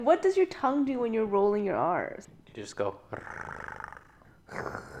What does your tongue do when you're rolling your R's? You just go.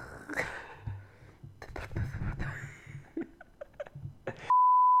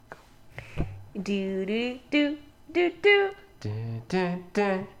 Do do do do do. Dun, dun,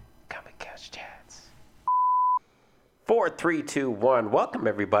 dun. Comfy Couch Chats. 4, 3, 2, 1. Welcome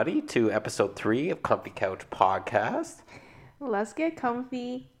everybody to episode 3 of Comfy Couch Podcast. Let's get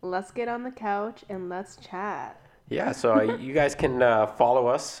comfy, let's get on the couch, and let's chat. Yeah, so you guys can follow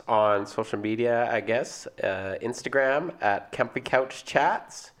us on social media, I guess. Instagram at Comfy Couch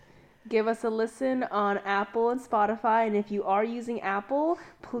Chats. Give us a listen on Apple and Spotify, and if you are using Apple,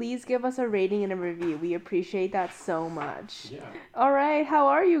 please give us a rating and a review. We appreciate that so much. Yeah. All right, how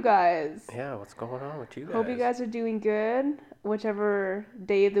are you guys? Yeah, what's going on with you guys? Hope you guys are doing good, whichever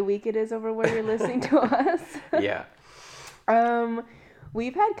day of the week it is over where you're listening to us. Yeah.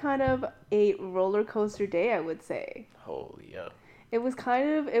 We've had kind of a roller coaster day, I would say. Holy yeah. It was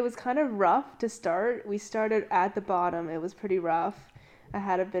kind of rough to start. We started at the bottom. It was pretty rough. I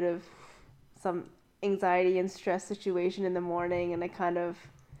had a bit of some anxiety and stress situation in the morning, and I kind of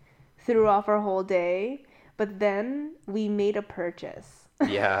threw off our whole day. But then we made a purchase.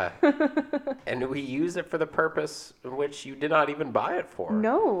 Yeah. And we use it for the purpose in which you did not even buy it for.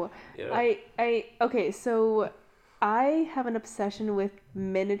 No. Yeah. Okay, so I have an obsession with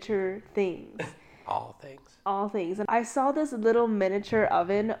miniature things. All things. All things. And I saw this little miniature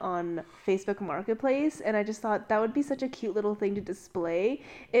oven on Facebook Marketplace, and I just thought that would be such a cute little thing to display.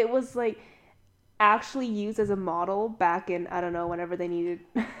 It was like actually used as a model back in, I don't know, whenever they needed.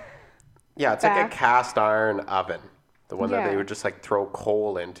 Yeah, it's like a cast iron oven. The one that they would just like throw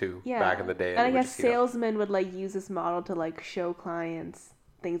coal into back in the day. And I guess salesmen would like use this model to like show clients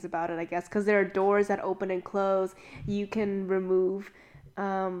things about it, I guess, because there are doors that open and close. You can remove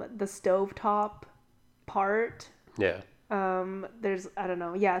the stovetop part. Yeah. There's, I don't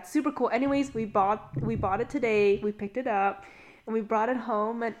know. Yeah, it's super cool. Anyways, we bought it today. We picked it up and we brought it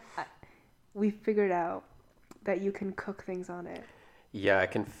home, and we figured out that you can cook things on it. Yeah, I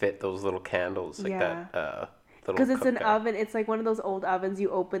can fit those little candles like that. Because it's an oven. It's like one of those old ovens. You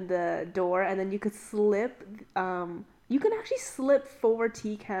open the door and then you could slip. You can actually slip 4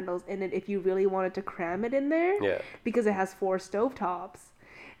 tea candles in it if you really wanted to cram it in there. Yeah. Because it has 4 stovetops.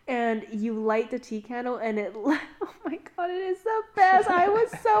 And you light the tea candle and it, oh my God, it is the best. I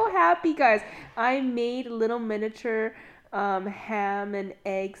was so happy, guys. I made little miniature ham and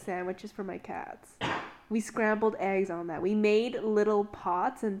egg sandwiches for my cats. We scrambled eggs on that. We made little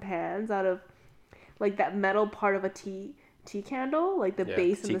pots and pans out of like that metal part of a tea candle, like the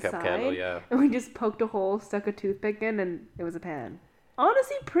base and the side. Candle, and we just poked a hole, stuck a toothpick in, and it was a pan.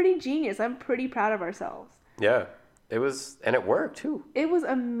 Honestly, pretty genius. I'm pretty proud of ourselves. Yeah. It was, and it worked too. It was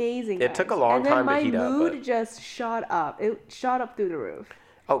amazing. It took a long time to heat up. And then my mood just shot up. It shot up through the roof.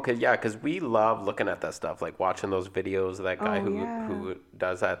 Oh, because we love looking at that stuff, like watching those videos of that guy who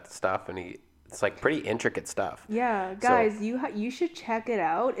does that stuff, and it's like pretty intricate stuff. Yeah, guys, you should check it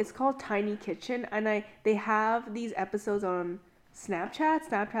out. It's called Tiny Kitchen, and they have these episodes on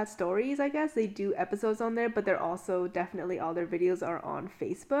Snapchat stories, I guess. They do episodes on there, but they're also definitely all their videos are on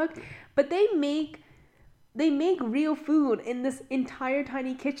Facebook. But they make real food in this entire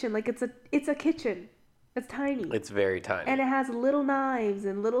tiny kitchen. Like it's a kitchen. It's tiny. It's very tiny. And it has little knives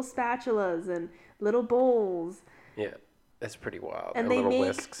and little spatulas and little bowls. Yeah. That's pretty wild. And they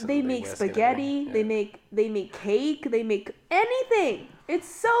make spaghetti, they make cake, they make anything. It's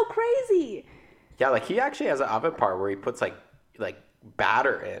so crazy. Yeah, like he actually has an oven part where he puts like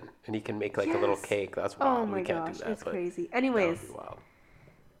batter in and he can make like a little cake. That's wild. Oh my gosh, it's crazy. Anyways,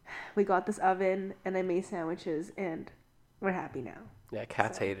 we got this oven and I made sandwiches and we're happy now. Yeah,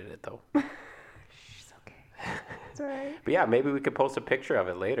 cats hated it though. It's okay. It's alright. But yeah, maybe we could post a picture of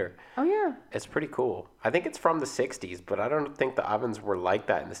it later. Oh yeah. It's pretty cool. I think it's from the 60s, but I don't think the ovens were like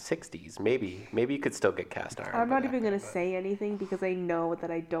that in the 60s. Maybe you could still get cast iron. I'm not even going to say anything because I know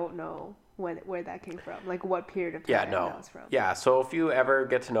that I don't know where that came from. Like what period of time that was from. Yeah, so if you ever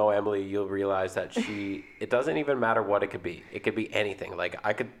get to know Emily, you'll realize that it doesn't even matter what it could be. It could be anything. Like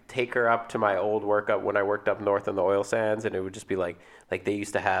I could take her up to my old workup when I worked up north in the oil sands, and it would just be like they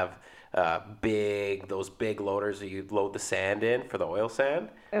used to have those big loaders that you load the sand in for the oil sand.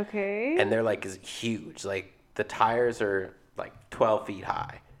 Okay. And they're like huge. Like the tires are like 12 feet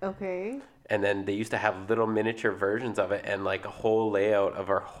high. Okay. And then they used to have little miniature versions of it and like a whole layout of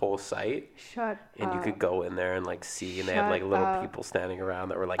our whole site. Shut and up. you could go in there and like see, and they had like little people standing around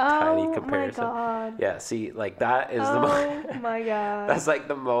that were like tiny comparison. Oh my God. Yeah, see, like that is the most. Oh my God. That's like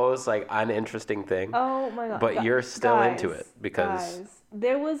the most uninteresting thing. Oh my God. But you're still into it because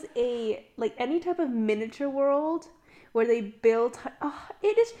there was any type of miniature world where they build. Oh,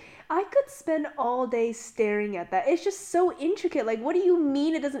 it is. I could spend all day staring at that. It's just so intricate. Like, what do you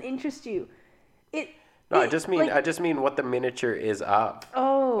mean it doesn't interest you? No, I just mean what the miniature is of.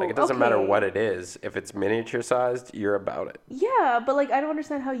 Oh, like it doesn't matter okay. what it is. If it's miniature sized, you're about it. Yeah, but like I don't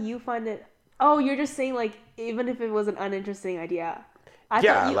understand how you find it. Oh, you're just saying like even if it was an uninteresting idea.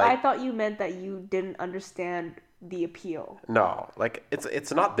 I thought you meant that you didn't understand the appeal. No, like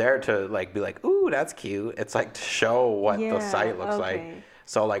it's not there to like be like, ooh, that's cute. It's like to show what the site looks like.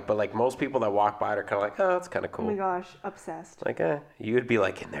 So like, but like most people that walk by are kind of like, oh, that's kind of cool. Oh my gosh, obsessed. Like, you'd be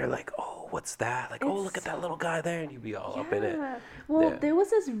like in there, like, oh, what's that? Like, oh, look at that little guy there, and you'd be all up in it. Well, there was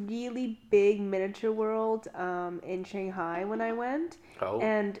this really big miniature world in Shanghai when I went,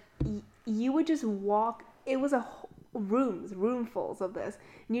 and you would just walk. It was roomfuls of this,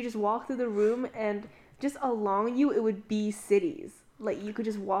 and you just walk through the room, and just along you, it would be cities. Like you could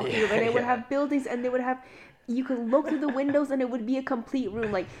just walk through, and it would have buildings, and they would have. You could look through the windows and it would be a complete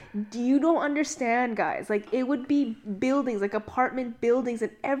room. Like, you don't understand, guys. Like, it would be buildings, like apartment buildings,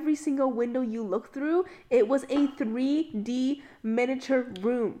 and every single window you look through, it was a 3D miniature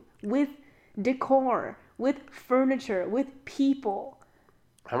room with decor, with furniture, with people.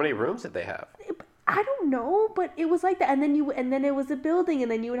 How many rooms did they have? I don't know, but it was like that. And then it was a building,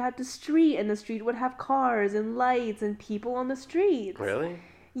 and then you would have the street, and the street would have cars and lights and people on the streets. Really?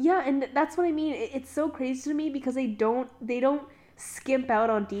 Yeah, and that's what I mean. It's so crazy to me because they don't skimp out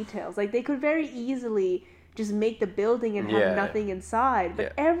on details. Like they could very easily just make the building and have nothing inside,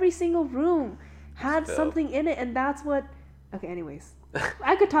 but every single room had something in it, and that's what. Okay, anyways,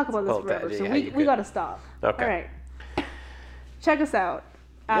 I could talk about this forever, so we gotta stop. Okay. All right. Check us out.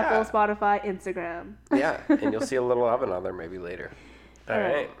 Apple, Spotify, Instagram. Yeah, and you'll see a little oven on there maybe later. All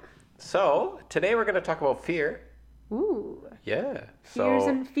right. So today we're gonna talk about fear. Ooh. Yeah. Fears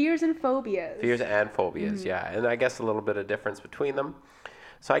and phobias. Fears and phobias, yeah. And I guess a little bit of difference between them.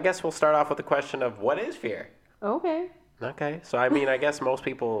 So I guess we'll start off with the question of what is fear? Okay. So I mean, I guess most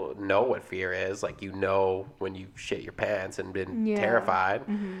people know what fear is. Like, you know when you shit your pants and been terrified.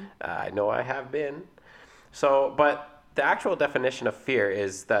 Mm-hmm. I know I have been. So, but the actual definition of fear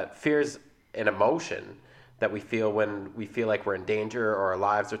is that fear is an emotion that we feel when we feel like we're in danger or our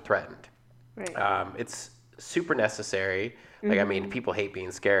lives are threatened. Right. It's super necessary. Like, I mean, people hate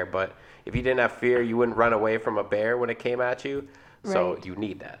being scared, but if you didn't have fear, you wouldn't run away from a bear when it came at you. So you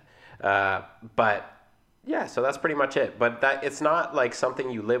need that. But yeah, so that's pretty much it. But that it's not like something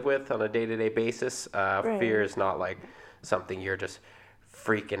you live with on a day-to-day basis. Fear is not like something you're just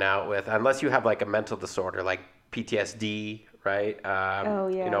freaking out with, unless you have like a mental disorder like PTSD, right?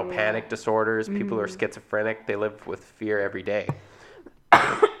 Panic disorders. People who are schizophrenic, they live with fear every day.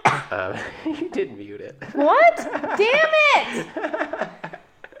 You did mute it. What? Damn it!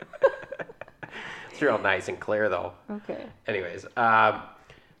 It's real nice and clear, though. Okay. Anyways,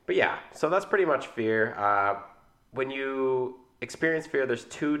 but yeah, so that's pretty much fear. When you experience fear, there's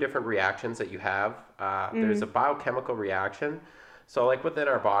two different reactions that you have. There's a biochemical reaction. So, like within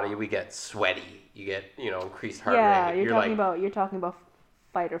our body, we get sweaty. You get, increased heart rate. Yeah, you're talking about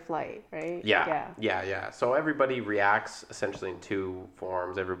fight or flight, right? Yeah. So everybody reacts essentially in two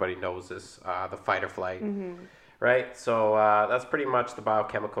forms. Everybody knows this, the fight or flight, right? So that's pretty much the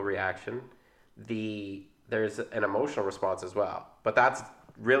biochemical reaction. There's an emotional response as well, but that's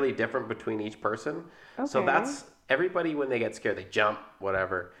really different between each person. Okay. So that's everybody when they get scared, they jump,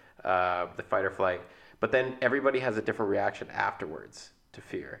 whatever, the fight or flight. But then everybody has a different reaction afterwards to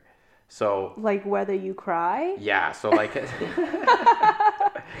fear. So like whether you cry? Yeah. So like,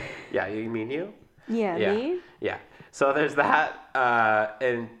 yeah, you mean you? Yeah, me? Yeah. So there's that,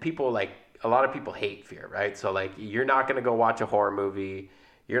 and people a lot of people hate fear, right? So like, you're not going to go watch a horror movie.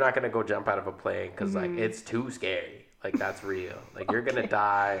 You're not going to go jump out of a plane because like, it's too scary. Like, that's real. Like, you're going to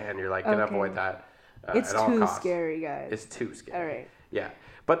die and you're like going to avoid that it's at all costs. Too scary, guys. It's too scary. All right. Yeah.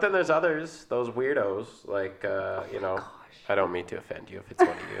 But then there's others, those weirdos, like, I don't mean to offend you if it's one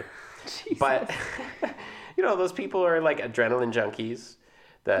of you. Jesus. But, those people are like adrenaline junkies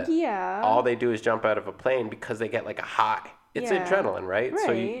that all they do is jump out of a plane because they get like a high. It's adrenaline, right?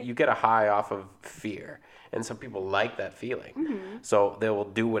 So you get a high off of fear. And some people like that feeling. So they will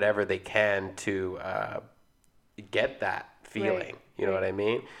do whatever they can to get that feeling. You know what I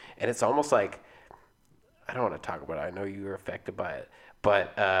mean? And it's almost like, I don't want to talk about it. I know you were affected by it.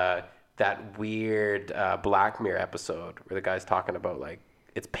 But that weird Black Mirror episode where the guy's talking about like,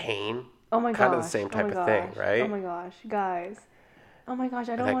 it's pain. Oh my gosh. Kind of the same type of thing, right? Oh my gosh, guys. Oh my gosh,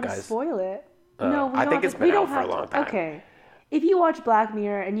 I don't want to spoil it. No, I think it's been out for a long time. Okay. If you watch Black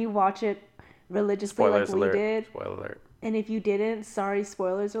Mirror and you watch it religiously Spoilers like we alert. did. Spoiler alert. And if you didn't, sorry,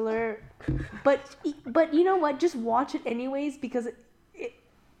 spoilers alert. But you know what? Just watch it anyways because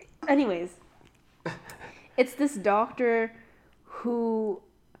anyways, it's this doctor who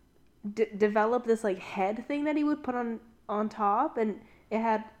developed this like head thing that he would put on top, and it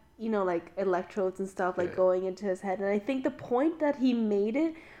had like electrodes and stuff like going into his head. And I think the point that he made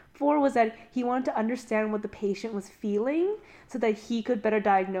it for was that he wanted to understand what the patient was feeling so that he could better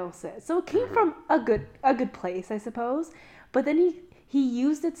diagnose it. So it came from a good place, I suppose. But then he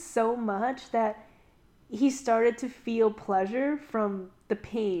used it so much that he started to feel pleasure from the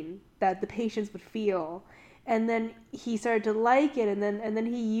pain that the patients would feel. And then he started to like it, and then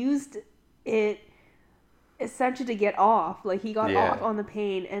he used it essentially to get off. Like he got off on the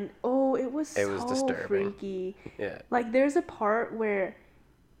pain, and it was disturbing. Freaky. Yeah. Like there's a part where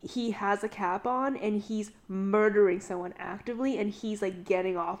he has a cap on and he's murdering someone actively, and he's like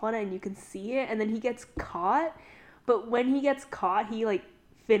getting off on it, and you can see it, and then he gets caught. But when he gets caught, he like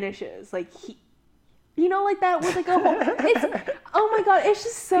finishes. Like he, like that with like a whole. It's oh my god, it's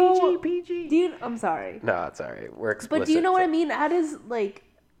just so PG. Dude, I'm sorry. No, it's alright. We're explicit. But do you know what I mean? That is like,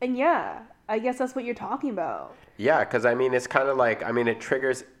 and yeah, I guess that's what you're talking about. Yeah, because I mean, it's kind of like, I mean, it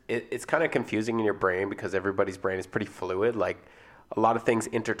triggers. It's kind of confusing in your brain because everybody's brain is pretty fluid. Like a lot of things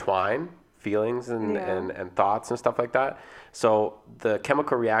intertwine, feelings and thoughts and stuff like that. So the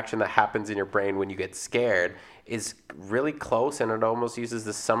chemical reaction that happens in your brain when you get scared is really close, and it almost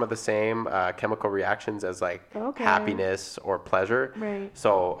uses some of the same chemical reactions as like happiness or pleasure. Right.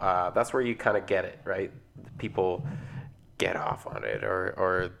 So that's where you kind of get it, right? People get off on it,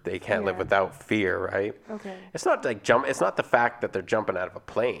 or they can't live without fear, right? Okay. It's not like it's not the fact that they're jumping out of a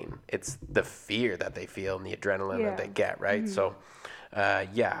plane. It's the fear that they feel and the adrenaline that they get, right? So,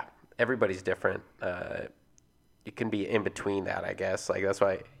 everybody's different. You can be in between that, I guess. Like that's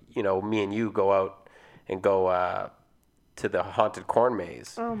why, me and you go out and go to the haunted corn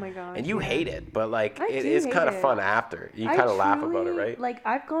maze. Oh my god. And you hate it, but like it is kind of fun after. You kind of laugh about it, right? Like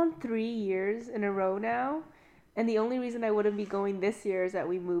I've gone 3 years in a row now. And the only reason I wouldn't be going this year is that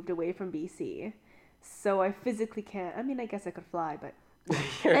we moved away from BC. So I physically can't. I mean, I guess I could fly, but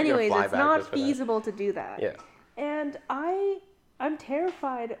anyways, it's not feasible to do that. Yeah. And I'm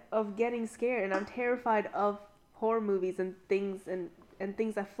terrified of getting scared, and I'm terrified of horror movies and things and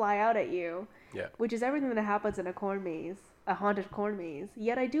things that fly out at you. Yeah. Which is everything that happens in a corn maze, a haunted corn maze.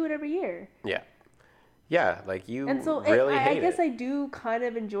 Yet I do it every year. Yeah. Yeah, like you and so really hate it. I guess I do kind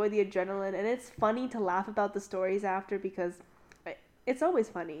of enjoy the adrenaline, and it's funny to laugh about the stories after because it's always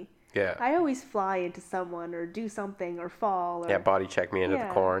funny. Yeah. I always fly into someone or do something or fall. Or, body check me into the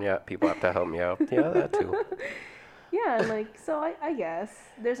corn. Yeah, people have to help me out. Yeah, that too. Yeah, like, so I guess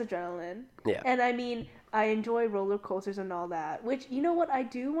there's adrenaline. Yeah. And I mean, I enjoy roller coasters and all that, which, you know what, I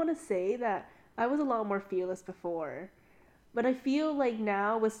do want to say that I was a lot more fearless before. But I feel like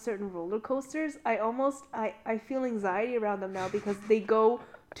now with certain roller coasters, I feel anxiety around them now because they go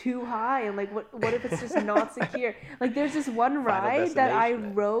too high, and like what if it's just not secure? Like there's this one ride that I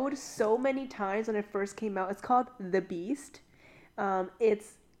rode so many times when it first came out. It's called The Beast.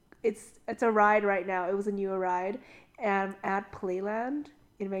 It's a ride right now. It was a newer ride at Playland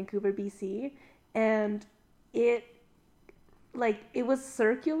in Vancouver, BC, and it was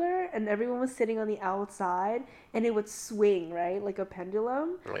circular, and everyone was sitting on the outside, and it would swing, right, like a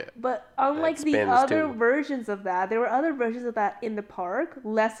pendulum. Yeah. But unlike the other versions of that, there were other versions of that in the park,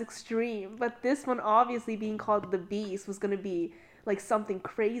 less extreme. But this one, obviously being called The Beast, was going to be like something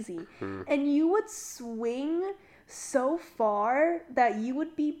crazy. And you would swing so far that you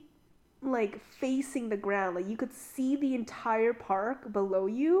would be like facing the ground. Like you could see the entire park below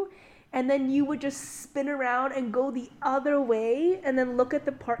you. And then you would just spin around and go the other way and then look at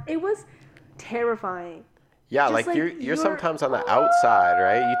the park. It was terrifying. Yeah, just like you're sometimes on the outside,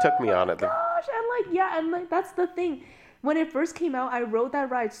 right? You took me on it. Gosh, and that's the thing. When it first came out, I rode that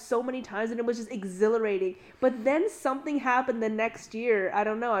ride so many times, and it was just exhilarating. But then something happened the next year. I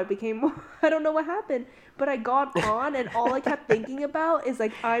don't know. I don't know what happened. But I got on, and all I kept thinking about is,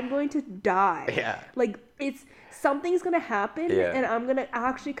 like, I'm going to die. Yeah. Like, something's going to happen, and I'm going to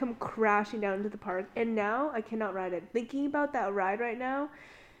actually come crashing down into the park. And now I cannot ride it. Thinking about that ride right now,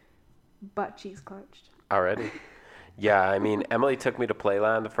 butt cheeks clenched. Already? Yeah, I mean, Emily took me to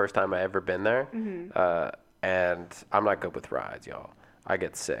Playland the first time I ever been there. And I'm not good with rides, y'all. I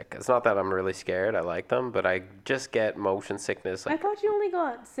get sick. It's not that I'm really scared. I like them, but I just get motion sickness. I thought you only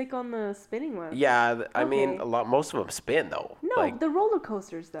got sick on the spinning one. Yeah, I mean, most of them spin, though. No, the roller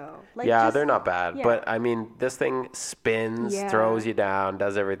coasters, though. Like, yeah, they're not bad. Yeah. But, I mean, this thing spins, throws you down,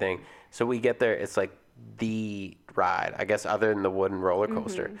 does everything. So we get there, it's like the ride, I guess, other than the wooden roller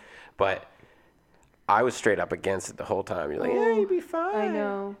coaster. But I was straight up against it the whole time. You're like, yeah, you'll be fine. I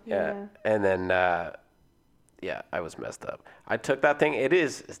know. Yeah. And then, yeah, I was messed up. I took that thing.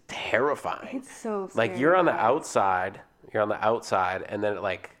 It's terrifying. It's so scary. Like you're on the outside, and then it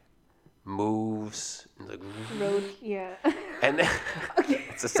like moves. And like, road, yeah. And then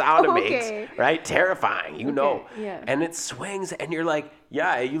it's the sound it makes, right? Terrifying, you know. Yeah. And it swings, and you're like,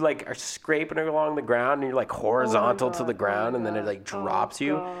 yeah, you like are scraping it along the ground, and you're like horizontal to the ground, and then it like drops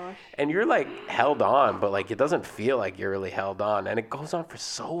you, and you're like held on, but like it doesn't feel like you're really held on, and it goes on for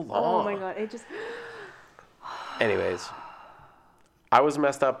so long. Oh my god, it just. Anyways, I was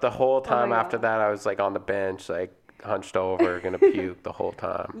messed up the whole time. After that, I was like on the bench, like hunched over, gonna puke the whole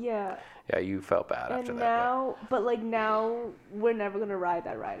time. Yeah. Yeah, you felt bad after that. Now we're never gonna ride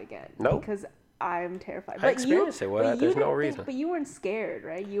that ride again. No. Because I'm terrified. I experienced it. Well, there's no reason. But you weren't scared,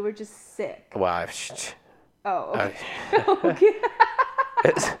 right? You were just sick. Well, Oh, okay.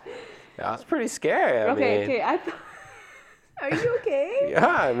 Okay. That's pretty scary. I mean, Are you okay? Yeah,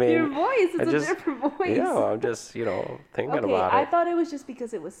 I mean, your voice is a different voice. Yeah, I'm just, thinking about it. I thought it was just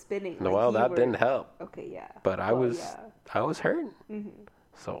because it was spinning. No, well, that didn't help. Okay, yeah. But I was hurting. Mm-hmm.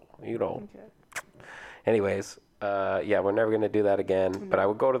 So, Okay. Anyways, we're never going to do that again. Mm-hmm. But I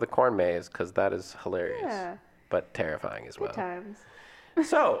would go to the corn maze because that is hilarious. Yeah. But terrifying as well. Good times.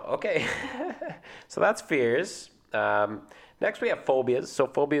 So, okay. So that's fears. Next, we have phobias. So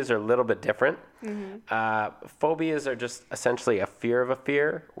phobias are a little bit different. Mm-hmm. Phobias are just essentially a fear of a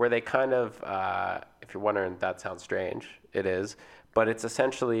fear, where they kind of, if you're wondering, that sounds strange. It is. But it's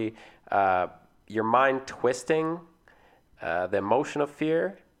essentially your mind twisting the emotion of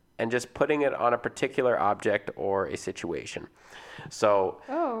fear and just putting it on a particular object or a situation. So,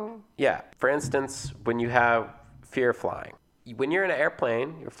 yeah, for instance, when you have fear of flying, when you're in an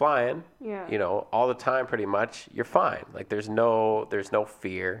airplane, you're flying, all the time pretty much, you're fine. Like there's no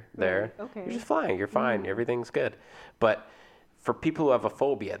fear there. Right. Okay. You're just flying. You're fine. Everything's good. But for people who have a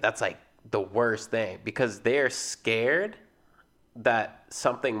phobia, that's like the worst thing because they're scared that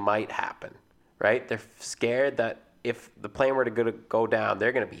something might happen, right? They're scared that if the plane were to go down,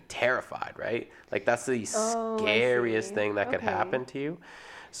 they're going to be terrified, right? Like that's the scariest thing that could happen to you.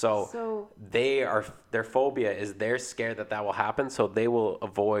 So their phobia is they're scared that will happen, so they will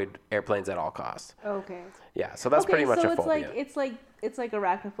avoid airplanes at all costs. Okay. Yeah, so that's pretty much a phobia. It's like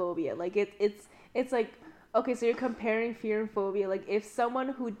arachnophobia. Like it's like, okay, so you're comparing fear and phobia. Like if someone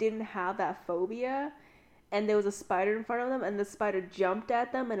who didn't have that phobia and there was a spider in front of them and the spider jumped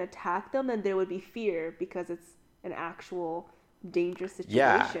at them and attacked them, then there would be fear because it's an actual dangerous situation.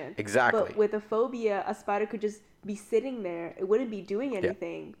 Yeah, exactly. But with a phobia, a spider could just be sitting there. It wouldn't be doing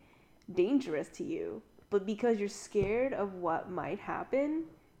anything dangerous to you. But because you're scared of what might happen,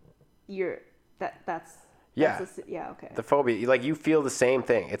 that's okay. The phobia, like you feel the same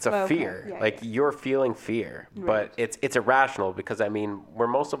thing. It's a fear. Yeah, like you're feeling fear, but it's irrational because I mean, where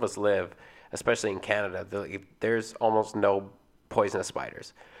most of us live, especially in Canada, there's almost no poisonous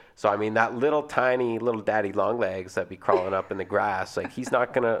spiders. So, I mean, that little tiny little daddy long legs that be crawling up in the grass, like he's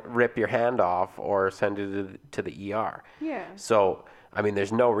not going to rip your hand off or send you to the ER. Yeah. So, I mean,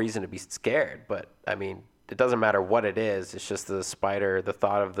 there's no reason to be scared, but I mean, it doesn't matter what it is. It's just the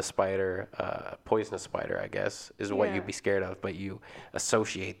thought of the spider, poisonous spider, I guess, is what you'd be scared of, but you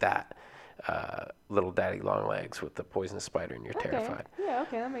associate that little daddy long legs with the poisonous spider and you're terrified. Yeah,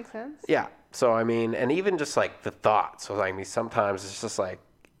 okay, that makes sense. Yeah. So, I mean, and even just like the thought. So, I mean, sometimes it's just like,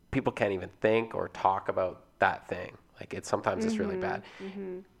 people can't even think or talk about that thing. Like sometimes it's really bad.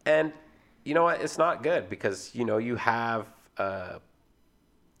 Mm-hmm. And you know what? It's not good because, you have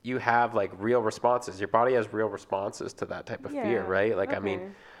like real responses. Your body has real responses to that type of fear, right? Like, I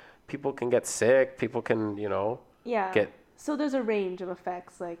mean, people can get sick. People can, get. So there's a range of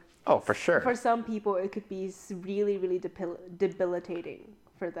effects. Like, oh, for sure. For some people, it could be really, really debilitating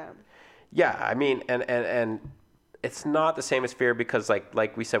for them. Yeah. I mean, and it's not the same as fear because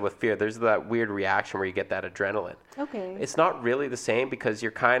like we said with fear, there's that weird reaction where you get that adrenaline. Okay. It's not really the same because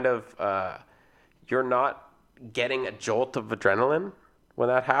you're kind of, you're not getting a jolt of adrenaline when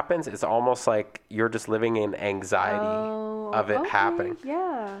that happens. It's almost like you're just living in anxiety of it happening.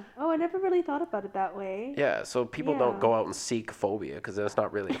 Yeah. Oh, I never really thought about it that way. Yeah. So people don't go out and seek phobia because it's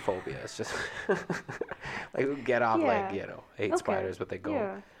not really a phobia. It's just like get off hate spiders, but they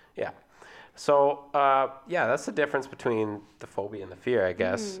go. Yeah. So, that's the difference between the phobia and the fear, I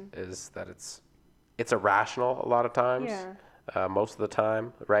guess, is that it's irrational a lot of times, most of the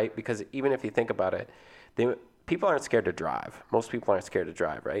time, right? Because even if you think about it, people aren't scared to drive. Most people aren't scared to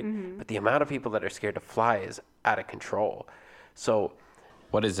drive, right? Mm-hmm. But the amount of people that are scared to fly is out of control. So,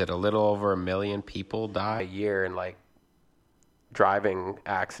 what is it? A little over 1 million people die a year in like driving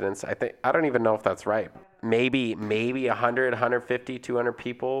accidents. I don't even know if that's right. Maybe 100, 150, 200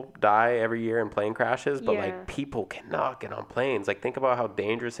 people die every year in plane crashes, but like people cannot get on planes. Like think about how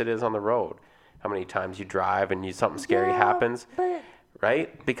dangerous it is on the road. How many times you drive and something scary happens,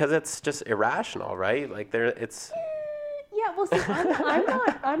 right? Because it's just irrational, right? Like it's. Yeah, well, see,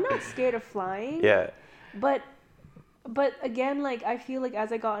 I'm not scared of flying. Yeah. But again, like I feel like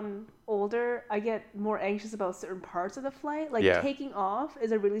as I gotten older, I get more anxious about certain parts of the flight. Like taking off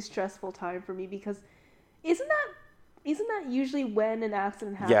is a really stressful time for me because isn't that usually when an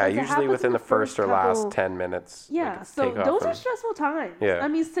accident happens? Yeah, usually within the first or last 10 minutes. Yeah, like, so those are stressful times. Yeah. I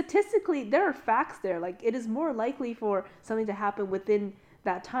mean, statistically, there are facts there. Like it is more likely for something to happen within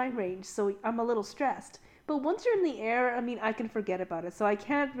that time range. So I'm a little stressed. But once you're in the air, I mean, I can forget about it. So I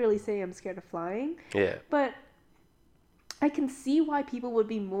can't really say I'm scared of flying. Yeah. But I can see why people would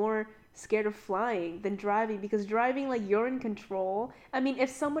be more scared of flying than driving, because driving, like, you're in control. I mean, if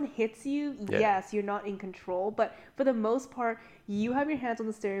someone hits you, yes, you're not in control. But for the most part, you have your hands on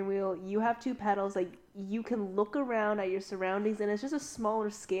the steering wheel. You have two pedals. Like, you can look around at your surroundings, and it's just a smaller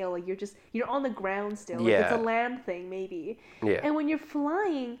scale. Like, you're on the ground still. Like, it's a land thing, maybe. Yeah. And when you're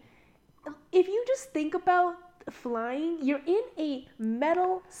flying, if you just think about flying, you're in a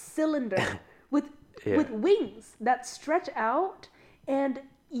metal cylinder with wings that stretch out, and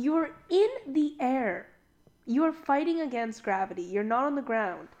you're in the air. You're fighting against gravity. You're not on the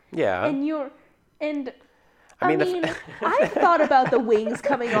ground. Yeah. And I mean, I've thought about the wings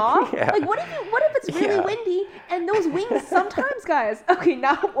coming off. Yeah. Like, what if it's really windy and those wings sometimes, guys? Okay,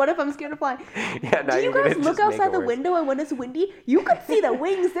 now what if I'm scared of flying? Yeah, now do you guys look outside the window and when it's windy, you can see the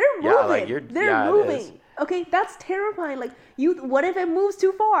wings? They're moving. They're moving. Okay, that's terrifying. Like, what if it moves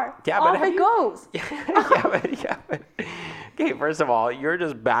too far? Yeah, off it goes. But okay, first of all, you're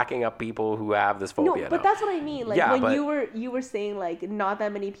just backing up people who have this phobia. No, but that's what I mean. Like you were saying, like, not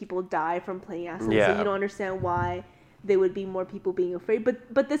that many people die from plane accidents, so you don't understand why there would be more people being afraid.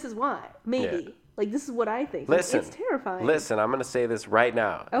 But this is why, maybe. Yeah. Like, this is what I think. Listen, it's terrifying. Listen, I'm gonna say this right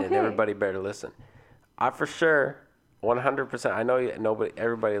now, and everybody better listen. I for sure, 100%. I know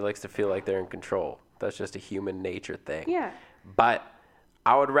everybody likes to feel like they're in control. That's just a human nature thing. Yeah. But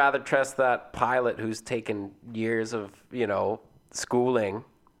I would rather trust that pilot who's taken years of, schooling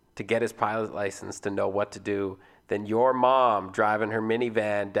to get his pilot license to know what to do than your mom driving her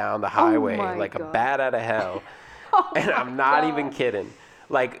minivan down the highway like a bat out of hell. And I'm not even kidding.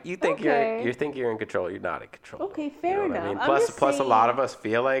 Like, you think you're in control, you're not in control. Okay, fair enough. I mean? Plus a lot of us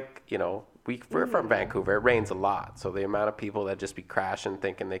feel like, we're from Vancouver. It rains a lot. So the amount of people that just be crashing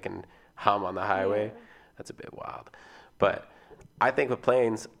thinking they can hum on the highway, that's a bit wild. But I think with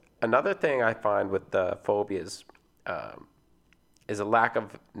planes, another thing I find with the phobias is a lack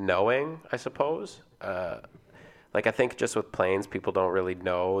of knowing, I suppose. Like, I think just with planes, people don't really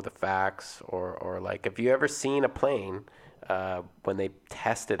know the facts, or like, if you ever seen a plane when they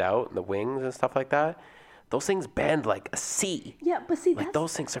test it out in the wings and stuff like that, those things bend like a C. Yeah, but see, like,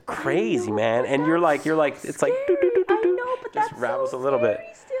 those things are crazy, man. And you're like, it's scary. like, I know, but just that's rattles so a little bit.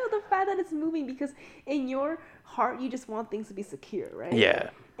 Still, the fact that it's moving, because in your heart, you just want things to be secure, right?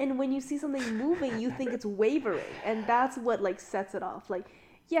 Yeah. And when you see something moving, you think it's wavering, and that's what, like, sets it off. Like,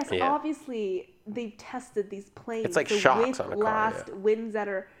 yes, obviously they've tested these planes. It's like shocks on a car. Blast winds that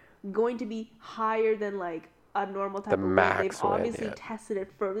are going to be higher than, like, a normal type of wind. They've obviously tested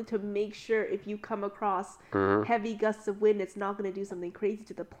it further to make sure if you come across heavy gusts of wind, it's not going to do something crazy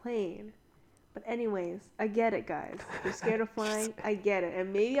to the plane. But anyways, I get it, guys. You're scared of flying. I get it.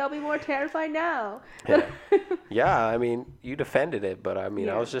 And maybe I'll be more terrified now. Yeah, I mean, you defended it, but I mean,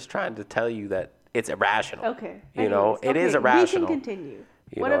 I was just trying to tell you that it's irrational. Okay. It is irrational. We can continue.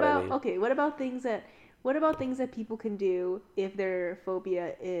 What about things that people can do if their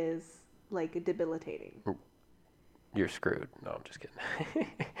phobia is, like, debilitating? You're screwed. No, I'm just kidding.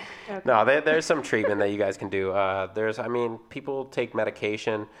 Okay. No, there's some treatment that you guys can do. People take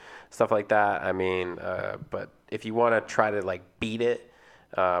medication, stuff like that. I mean, but if you want to try to, like, beat it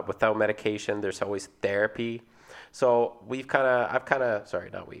without medication, there's always therapy. So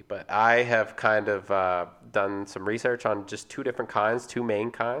I have kind of done some research on just two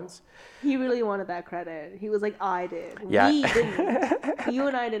main kinds. He really wanted that credit. He was like, I did. Yeah. We didn't. You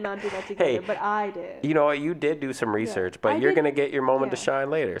and I did not do that together, but I did. You know what? You did do some research, but you're going to get your moment to shine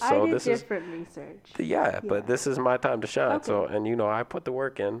later. So I did different research. Yeah, but this is my time to shine. Okay. So, and I put the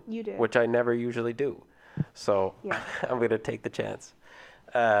work in, you did, which I never usually do. So I'm going to take the chance.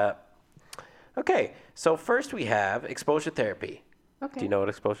 Okay, so first we have exposure therapy. Okay. Do you know what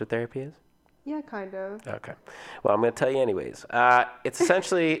exposure therapy is? Yeah, kind of. Okay. Well, I'm going to tell you anyways. It's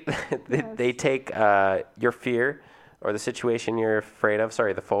essentially, they take your fear or the situation you're afraid of,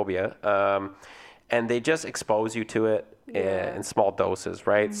 the phobia, and they just expose you to it in small doses,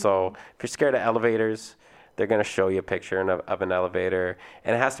 right? So if you're scared of elevators, they're going to show you a picture of an elevator,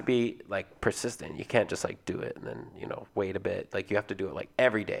 and it has to be like persistent. You can't just like do it and then, wait a bit. Like you have to do it like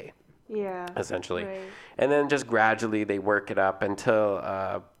every day. Yeah. Essentially. Right. And then just gradually they work it up until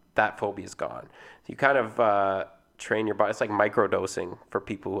that phobia is gone. You kind of train your body. It's like microdosing for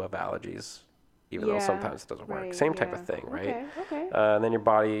people who have allergies, even though sometimes it doesn't work. Right, Same type of thing, right? Okay. And then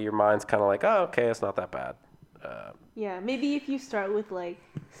your mind's kind of like, oh, okay, it's not that bad. Yeah, maybe if you start with like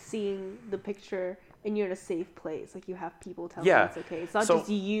seeing the picture and you're in a safe place, like you have people telling you it's okay. It's not just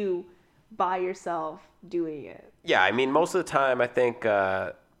you by yourself doing it. Yeah, I mean, most of the time, I think,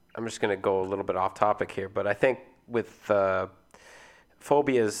 I'm just going to go a little bit off topic here, but I think with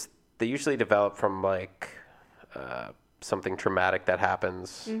phobias, they usually develop from like something traumatic that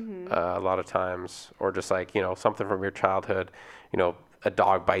happens a lot of times, or just like, something from your childhood, a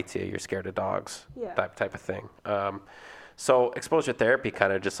dog bites you, you're scared of dogs, that type of thing. So exposure therapy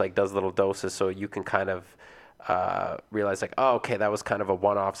kind of just like does little doses so you can kind of realize like, oh, okay, that was kind of a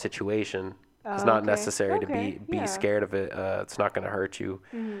one-off situation. It's not necessary to be scared of it. It's not going to hurt you.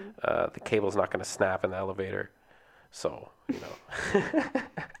 The cable's not going to snap in the elevator. So,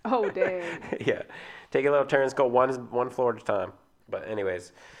 Oh, dang. Yeah. Take a little turns, go one floor at a time. But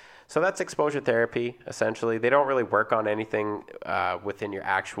anyways, so that's exposure therapy, essentially. They don't really work on anything within your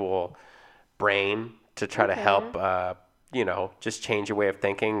actual brain to try to help, just change your way of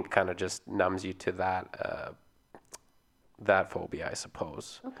thinking. Kind of just numbs you to that phobia, I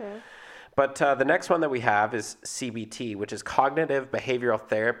suppose. Okay. But the next one that we have is CBT, which is cognitive behavioral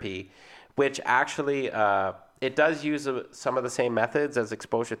therapy, which actually it does use some of the same methods as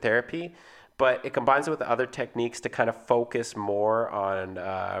exposure therapy, but it combines it with other techniques to kind of focus more on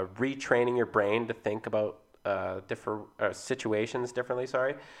retraining your brain to think about different situations differently,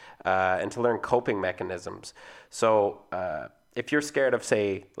 and to learn coping mechanisms. So if you're scared of,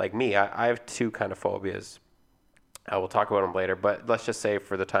 say, like me, I have two kind of phobias. I will talk about them later, but let's just say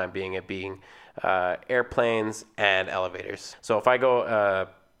for the time being, it being airplanes and elevators. So if I go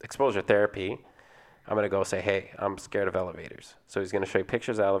exposure therapy, I'm going to go say, hey, I'm scared of elevators. So he's going to show you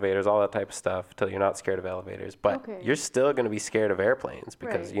pictures of elevators, all that type of stuff, until you're not scared of elevators. But you're still going to be scared of airplanes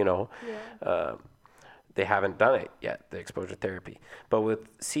because, they haven't done it yet, the exposure therapy. But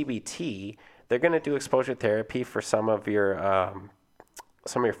with CBT, they're going to do exposure therapy for some of your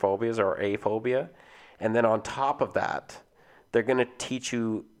phobias or a phobia. And then on top of that, they're going to teach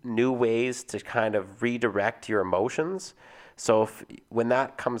you new ways to kind of redirect your emotions. So when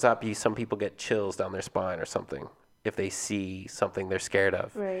that comes up, some people get chills down their spine or something if they see something they're scared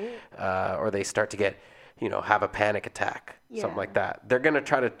of. Right. Or they start to get, have a panic attack, something like that. They're going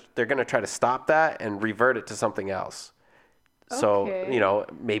to try to stop that and revert it to something else. So,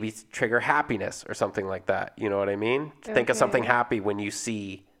 maybe trigger happiness or something like that. You know what I mean? Think of something happy when you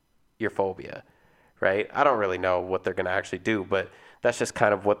see your phobia. Right? I don't really know what they're going to actually do, but that's just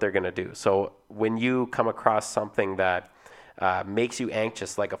kind of what they're going to do. So when you come across something that makes you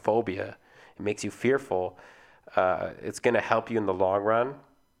anxious, like a phobia, it makes you fearful, it's going to help you in the long run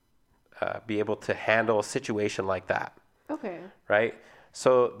be able to handle a situation like that. Okay. Right?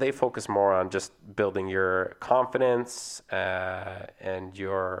 So they focus more on just building your confidence and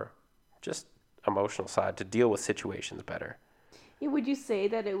your just emotional side to deal with situations better. Yeah, would you say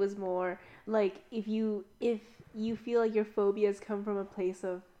that it was more like if you feel like your phobias come from a place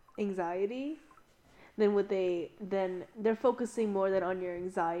of anxiety, then they're focusing more than on your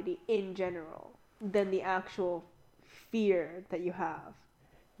anxiety in general than the actual fear that you have?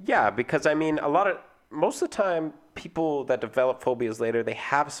 Yeah, because I mean, most of the time, people that develop phobias later, they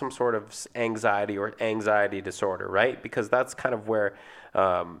have some sort of anxiety or anxiety disorder, right? Because that's kind of where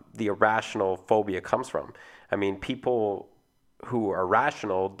the irrational phobia comes from. I mean, people who are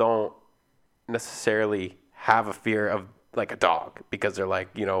rational don't necessarily have a fear of like a dog because they're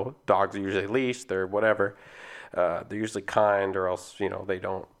like, dogs are usually leashed, they're whatever. They're usually kind, or else, they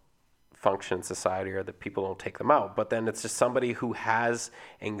don't function in society, or that people don't take them out. But then it's just somebody who has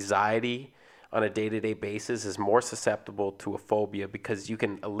anxiety on a day-to-day basis is more susceptible to a phobia because you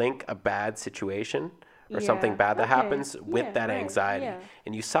can link a bad situation or something bad that happens with that anxiety.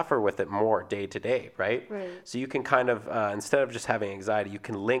 And you suffer with it more day to day, right? So you can kind of, instead of just having anxiety, you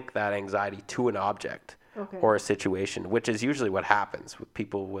can link that anxiety to an object or a situation, which is usually what happens with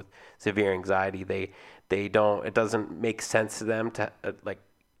people with severe anxiety. They don't, it doesn't make sense to them to,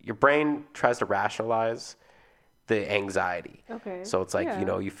 your brain tries to rationalize the anxiety. So it's like,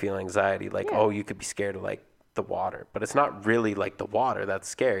 you feel anxiety, like, oh, you could be scared of like the water, but it's not really like the water that's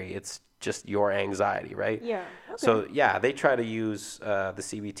scary. It's just your anxiety, right? Yeah. Okay. So yeah, they try to use the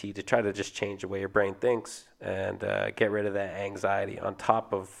CBT to try to just change the way your brain thinks and get rid of that anxiety on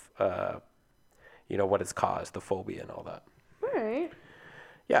top of what it's caused, the phobia and all that. All right.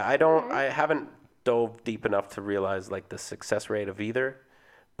 Yeah, I haven't dove deep enough to realize like the success rate of either,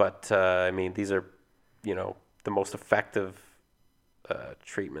 but I mean these are, the most effective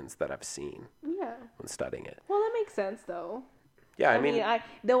treatments that I've seen Yeah. when studying it. Well, that makes sense though. Yeah, I mean, I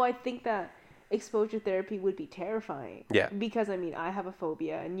think that exposure therapy would be terrifying. Yeah. Because I have a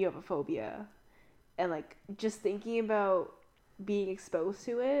phobia and you have a phobia, and like just thinking about being exposed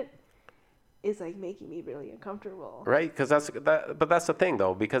to it is like making me really uncomfortable. Right, because but that's the thing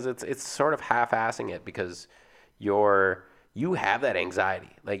though, because it's sort of half-assing it because you have that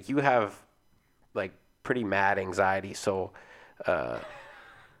anxiety, like you have like pretty mad anxiety, so I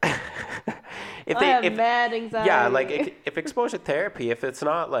have mad anxiety. Yeah, like if exposure therapy, if it's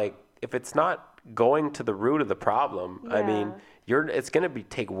not going to the root of the problem, I mean, it's going to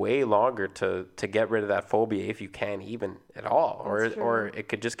take way longer to get rid of that phobia if you can even at all, or it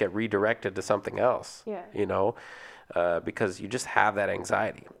could just get redirected to something else. Yeah. Because you just have that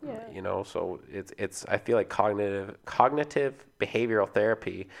anxiety. Yeah. So it's I feel like cognitive behavioral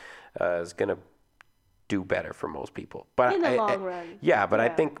therapy is going to do better for most people, but in the long run. Yeah, but I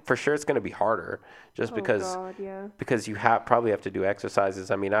think for sure it's going to be harder just because you probably have to do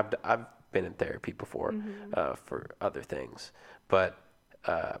exercises. I mean, I've been in therapy before for other things, but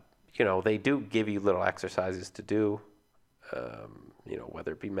they do give you little exercises to do,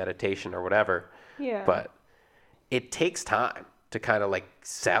 whether it be meditation or whatever. Yeah. But it takes time to kind of like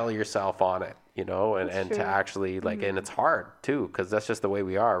sell yourself on it, and to actually like, and it's hard too, because that's just the way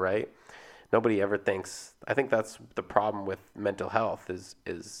we are, right? Nobody ever thinks. I think that's the problem with mental health is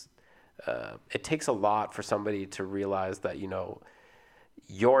it takes a lot for somebody to realize that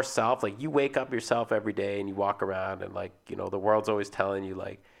yourself, like you wake up yourself every day and you walk around and like the world's always telling you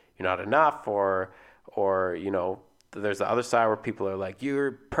like you're not enough or there's the other side where people are like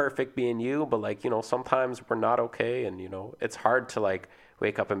you're perfect being you, but like sometimes we're not okay, and it's hard to like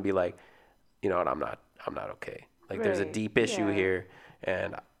wake up and be like I'm not okay, like there's a deep issue here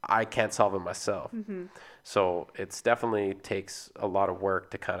and I can't solve it myself. So it's definitely takes a lot of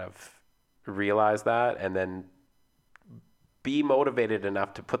work to kind of realize that and then be motivated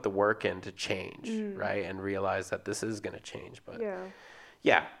enough to put the work in to change, right? And realize that this is going to change. But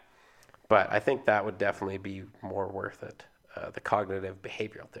yeah. But I think that would definitely be more worth it, the cognitive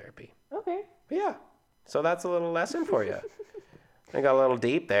behavioral therapy. Okay. But yeah. So that's a little lesson for you. I got a little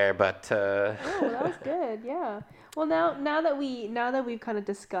deep there, but oh, that was good. Yeah. Well, now that we've kind of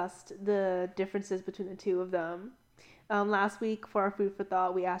discussed the differences between the two of them, last week for our food for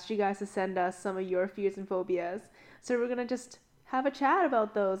thought, we asked you guys to send us some of your fears and phobias. So we're gonna just have a chat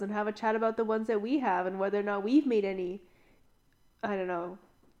about those and have a chat about the ones that we have and whether or not we've made any, I don't know,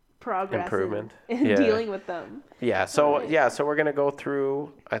 progress improvement in dealing with them. Yeah. So so we're gonna go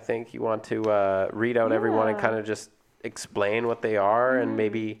through. I think you want to read out everyone and kind of just explain what they are, and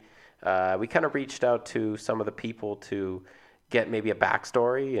maybe we kind of reached out to some of the people to get maybe a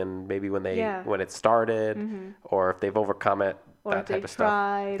backstory and maybe when it started or if they've overcome it, or that type of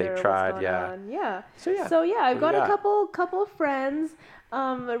stuff. They've tried, yeah. So I've got a couple of friends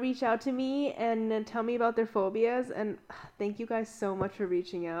reach out to me and tell me about their phobias, and thank you guys so much for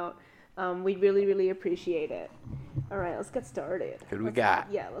reaching out. We really, really appreciate it. All right, let's get started. Who do we got?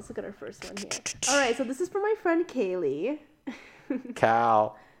 Yeah, let's look at our first one here. All right, so this is from my friend Kaylee.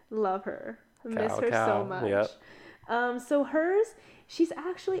 Cal. Love her. Miss her so much. Yep. So she's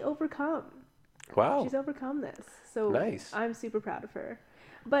actually overcome. Wow. She's overcome this. So nice. I'm super proud of her.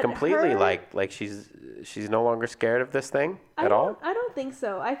 But completely like she's no longer scared of this thing at all? I don't think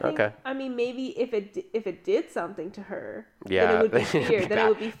so. I think I mean maybe if it did something to her, then it would be fear. Then it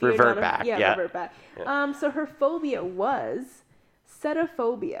would be fear. Revert back. Revert back. Yeah. So her phobia was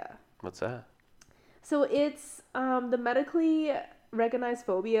cetophobia. What's that? So it's the medically recognized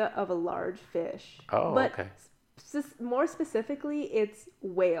phobia of a large fish. Oh, but okay. More specifically, it's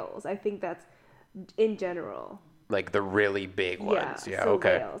whales. I think that's in general. Like the really big ones. Yeah, so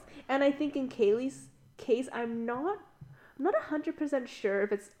okay. Whales. And I think in Kaylee's case, I'm not 100% sure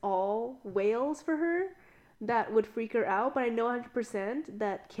if it's all whales for her that would freak her out, but I know 100%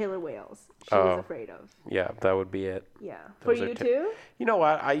 that killer whales she was afraid of. Yeah, that would be it. Yeah. For you too? You know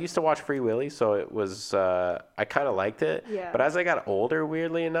what? I used to watch Free Willy, so it was, I kind of liked it. Yeah. But as I got older,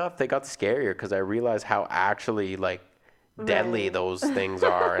 weirdly enough, they got scarier because I realized how actually, like, deadly those things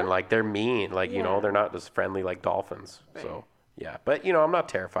are. And, like, they're mean. Like, you know, they're not as friendly like dolphins. Right. So, yeah. But, you know, I'm not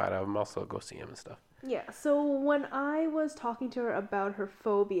terrified of them. I'll still go see them and stuff. Yeah, so when I was talking to her about her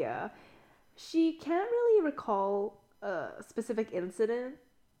phobia, she can't really recall a specific incident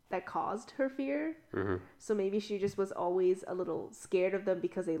that caused her fear. Mm-hmm. So maybe she just was always a little scared of them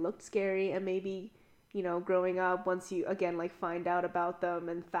because they looked scary, and maybe, you know, growing up, once you again like find out about them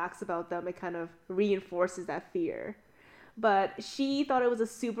and facts about them, it kind of reinforces that fear. But she thought it was a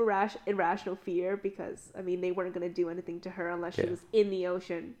super irrational fear because, I mean, they weren't going to do anything to her unless she Yeah. was in the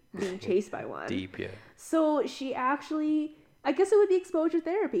ocean being chased by one. Deep, yeah. So she actually, I guess it would be exposure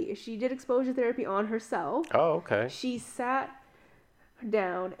therapy. She did exposure therapy on herself. Oh, okay. She sat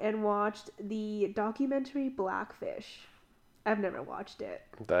down and watched the documentary Blackfish. I've never watched it.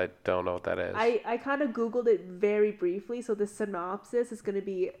 I don't know what that is. I kind of Googled it very briefly, so the synopsis is going to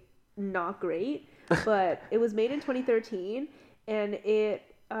be not great, but it was made in 2013, and it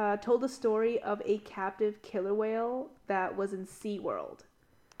told the story of a captive killer whale that was in SeaWorld.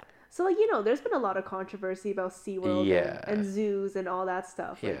 So, like, you know, there's been a lot of controversy about SeaWorld and zoos and all that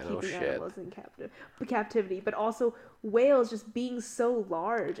stuff. Like, keeping animals in captivity. But also whales just being so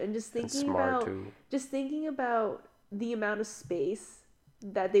large and just thinking about the amount of space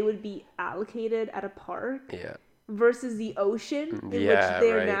that they would be allocated at a park versus the ocean in which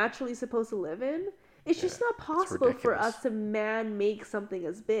they're naturally supposed to live in. It's just not possible for us to make something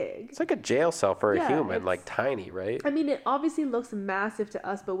as big. It's like a jail cell for a human, like tiny, right? I mean, it obviously looks massive to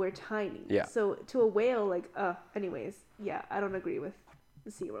us, but we're tiny. Yeah. So to a whale, like, anyways, yeah, I don't agree with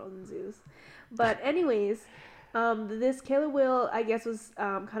the SeaWorld and zoos. But anyways, this killer whale, I guess, was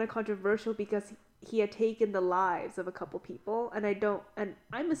kind of controversial because he had taken the lives of a couple people, and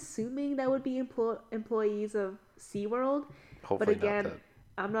I'm assuming that would be employees of SeaWorld. Hopefully but again,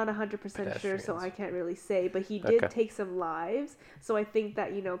 I'm not 100% sure, so I can't really say. But he did take some lives, so I think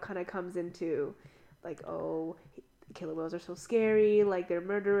that, you know, kind of comes into, like, oh, killer whales are so scary, like, they're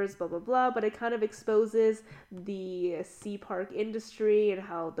murderers, blah, blah, blah. But it kind of exposes the sea park industry and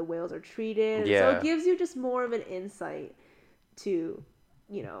how the whales are treated. Yeah. So it gives you just more of an insight to,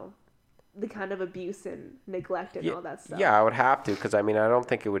 you know, the kind of abuse and neglect and all that stuff. Yeah, I would have to, because I mean, I don't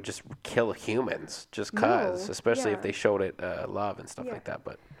think it would just kill humans just cause, especially if they showed it love and stuff like that.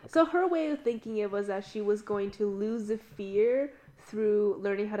 But so her way of thinking it was that she was going to lose the fear through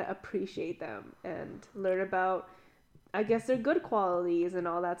learning how to appreciate them and learn about, I guess, their good qualities and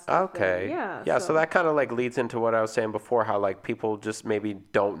all that stuff. Okay. So that kind of like leads into what I was saying before, how like people just maybe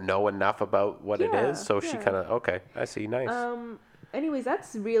don't know enough about what it is. So she kind of, I see. Nice. Anyways,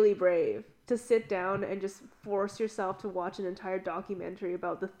 that's really brave to sit down and just force yourself to watch an entire documentary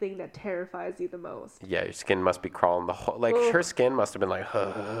about the thing that terrifies you the most. Yeah, your skin must be crawling the whole... Like, her skin must have been like,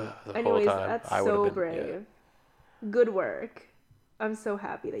 the whole time. That's so brave. Yeah. Good work. I'm so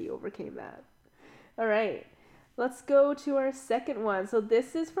happy that you overcame that. All right. Let's go to our second one. So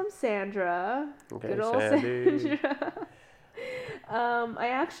this is from Sandra. Okay, good old Sandra. I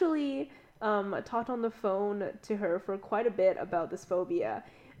actually... talked on the phone to her for quite a bit about this phobia.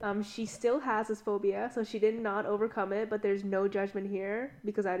 She still has this phobia, so she did not overcome it, but there's no judgment here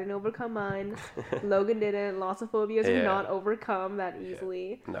because I didn't overcome mine. Logan didn't. Lots of phobias are not overcome that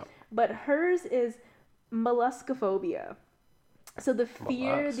easily. No. But hers is molluscophobia. So the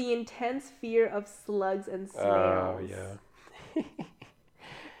fear, the intense fear of slugs and snails. Oh, yeah.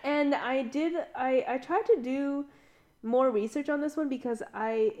 And I tried to do more research on this one because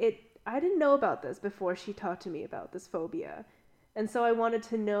I didn't know about this before she talked to me about this phobia. And so I wanted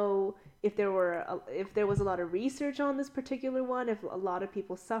to know if there was a lot of research on this particular one, if a lot of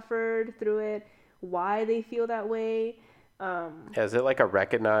people suffered through it, why they feel that way. Is it like a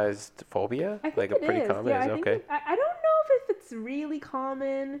recognized phobia? I think like it a pretty is. common? Yeah, is it okay? I don't know if it's really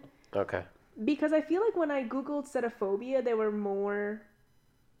common. Okay. Because I feel like when I Googled xenophobia, there were more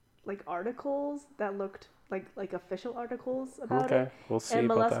like articles that looked like official articles about it. Okay, we'll see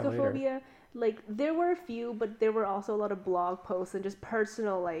about that later. And molluscophobia, like, there were a few, but there were also a lot of blog posts and just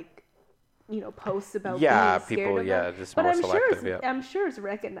personal, like, you know, posts about being scared people, of them. just but more I'm selective, sure I'm sure it's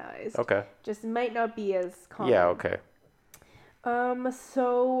recognized. Okay. Just might not be as common. Yeah, okay.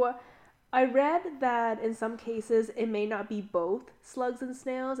 So I read that in some cases it may not be both slugs and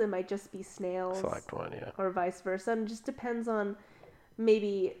snails. It might just be snails. Select one, yeah. Or vice versa. And it just depends on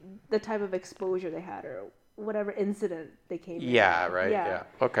maybe the type of exposure they had or whatever incident they came in. Yeah, right. Yeah.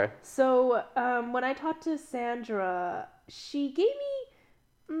 Okay. So when I talked to Sandra, she gave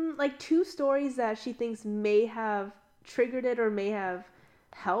me like 2 stories that she thinks may have triggered it or may have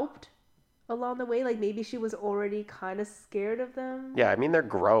helped along the way. Like, maybe she was already kind of scared of them. Yeah, I mean, they're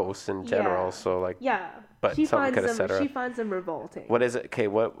gross in general, so like... Yeah, but she finds them revolting. What is it? Okay,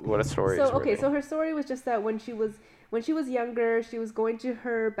 what a story is so her story was just that when when she was younger, she was going to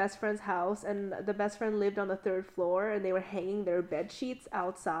her best friend's house, and the best friend lived on the third floor, and they were hanging their bed sheets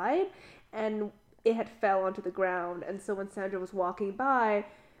outside, and it had fell onto the ground. And so when Sandra was walking by,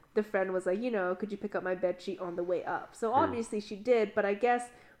 the friend was like, could you pick up my bed sheet on the way up? So obviously she did, but I guess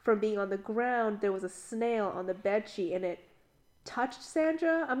from being on the ground, there was a snail on the bed sheet, and it touched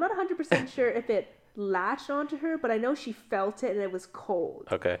Sandra. I'm not 100% sure if it latched onto her, but I know she felt it and it was cold.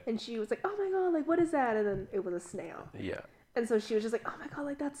 Okay. And she was like, oh my god, like what is that? And then it was a snail. Yeah. And so she was just like, oh my god,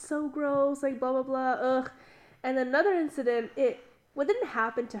 like that's so gross, like blah blah blah, ugh. And another incident, what didn't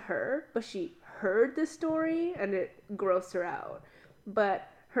happen to her, but she heard this story and it grossed her out. But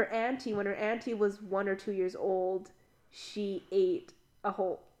her auntie, when her auntie was 1 or 2 years old, she ate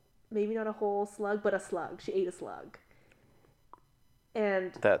maybe not a whole slug, but a slug. She ate a slug.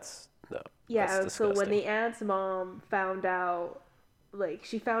 And that's so when the aunt's mom found out, like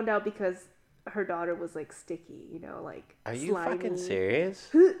she found out because her daughter was like sticky, like Are you slimy. fucking serious?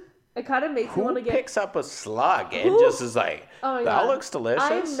 It kind of makes me want to get. Who picks up a slug and just is like, that looks delicious?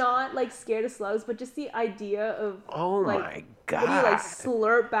 I'm not like scared of slugs, but just the idea of my god, what do you like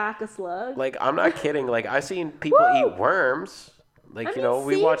slurp back a slug? Like I'm not kidding. Like I've seen people eat worms. Like we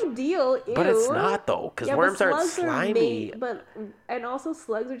same watch. Deal, ew. But it's not though, because worms aren't slimy. And also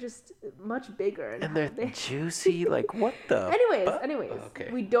slugs are just much bigger and they're juicy. Like what the? Anyways, okay.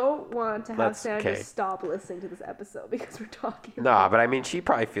 We don't want to have Sandra stop listening to this episode because we're talking. No, but I mean, she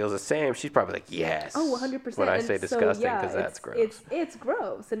probably feels the same. She's probably like, yes. Oh, 100%. When I say disgusting, because that's gross. It's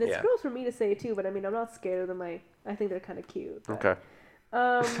gross, and it's gross for me to say too. But I mean, I'm not scared of them. I think they're kind of cute. But. Okay.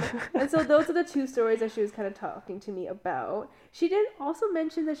 And so those are the two stories that she was kind of talking to me about. She did also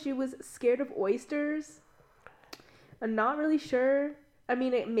mention that she was scared of oysters. I'm not really sure. I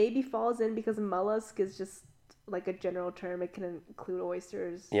mean, it maybe falls in because mollusk is just like a general term. It can include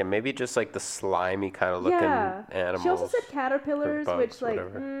oysters. Yeah, maybe just like the slimy kind of looking animals. She also said caterpillars, bugs, which like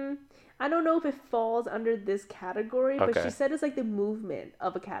I don't know if it falls under this category, but she said it's like the movement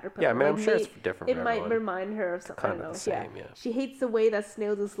of a caterpillar. Yeah, I mean, I'm sure it's different. It might remind her of something. I don't know. Same, yeah. She hates the way that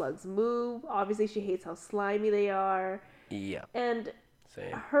snails and slugs move. Obviously, she hates how slimy they are. Yeah. And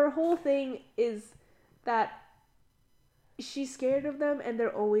same. Her whole thing is that she's scared of them and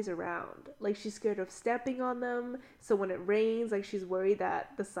they're always around. Like she's scared of stepping on them. So when it rains, like she's worried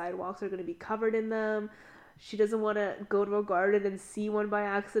that the sidewalks are going to be covered in them. She doesn't want to go to a garden and see one by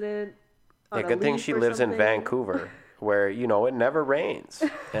accident. Yeah, good thing she lives in Vancouver, where, it never rains.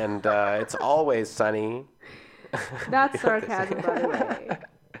 And it's always sunny. That's sarcasm, by the way.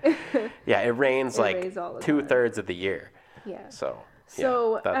 Yeah, it rains like 2/3 of the year. Yeah. So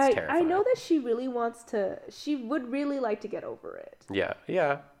that's terrifying. I know that she would really like to get over it.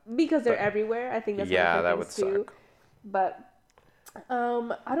 Yeah. Because they're everywhere. I think that's that would suck. But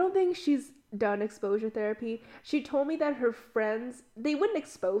I don't think she's done exposure therapy. She told me that her friends, they wouldn't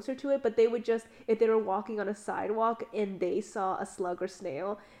expose her to it, but they would just, if they were walking on a sidewalk and they saw a slug or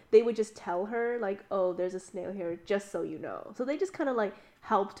snail, they would just tell her like, oh, there's a snail here, just so you know. So they just kind of like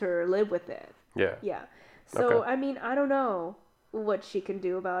helped her live with it. Yeah. So I mean, I don't know what she can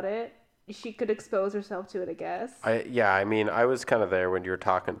do about it. She could expose herself to it, I guess. I mean, I was kind of there when you were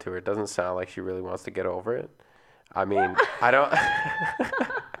talking to her. It doesn't sound like she really wants to get over it. I mean, I don't.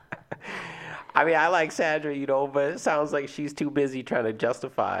 I mean, I like Sandra, but it sounds like she's too busy trying to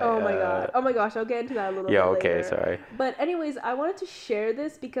justify. Oh my god! Oh my gosh! I'll get into that a little bit later. Sorry. But anyways, I wanted to share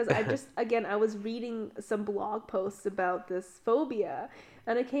this because I was reading some blog posts about this phobia,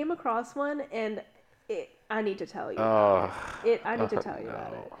 and I came across one, and I need to tell you. I need to tell you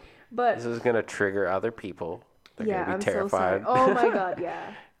about it. But this is gonna trigger other people. They're gonna be terrified. So sorry. Oh my god!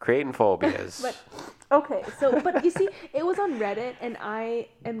 Yeah. Creating phobias. But you see, it was on Reddit, and I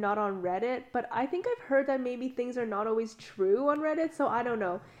am not on Reddit, but I think I've heard that maybe things are not always true on Reddit, so I don't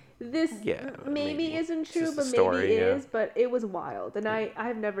know. This maybe isn't true, but maybe is, but it was wild, and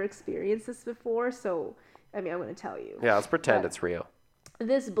I've never experienced this before, so, I mean, I'm going to tell you. Yeah, let's pretend it's real.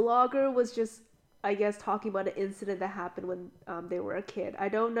 This blogger was just, I guess, talking about an incident that happened when they were a kid. I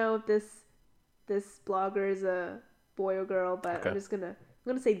don't know if this blogger is a boy or girl, but I'm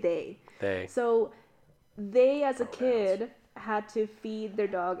going to say they. They. So they, as a kid, had to feed their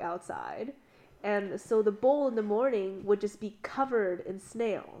dog outside. And so the bowl in the morning would just be covered in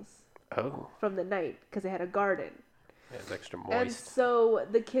snails. Oh. From the night, because they had a garden. Yeah, it's extra moist. And so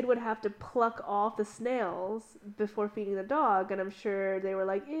the kid would have to pluck off the snails before feeding the dog. And I'm sure they were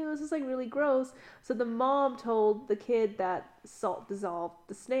like, ew, this is like really gross. So the mom told the kid that salt dissolved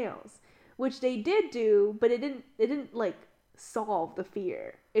the snails. Which they did do, but it didn't like solve the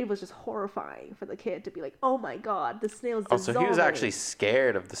fear. It was just horrifying for the kid to be like, oh my god, the snail's Oh, dissolving. so he was actually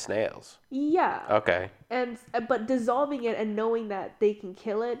scared of the snails. Yeah. Okay. But dissolving it and knowing that they can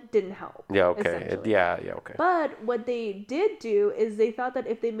kill it didn't help. Yeah, okay. Essentially. Yeah, okay. But what they did do is they thought that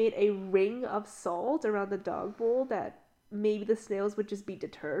if they made a ring of salt around the dog bowl, that maybe the snails would just be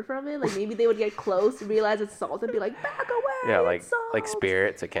deterred from it. Like maybe they would get close, realize it's salt, and be like, back away. Yeah, it's salt. like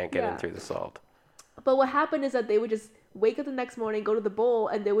spirits that can't get in Yeah. through the salt. But what happened is that they would just wake up the next morning, go to the bowl,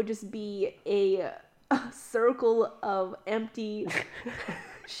 and there would just be a circle of empty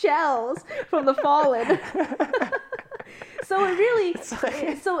shells from the fallen. So it really,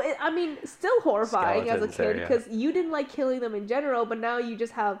 I mean, still horrifying as a Skeletons there, kid yeah. because you didn't like killing them in general, but now you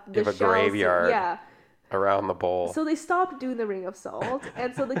just have the You have a shells. graveyard. Yeah. Around the bowl. So they stopped doing the ring of salt,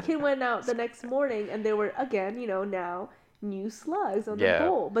 and so the kid went out the next morning, and there were again, now new slugs on the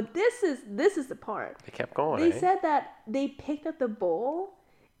bowl. But this is the part. They kept going. They said that they picked up the bowl,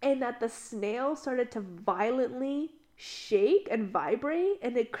 and that the snail started to violently shake and vibrate,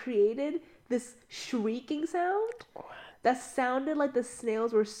 and it created this shrieking sound that sounded like the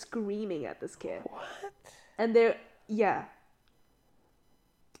snails were screaming at this kid. What? And yeah.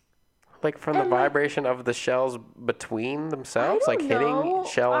 Like from the vibration of the shells between themselves, I don't know. hitting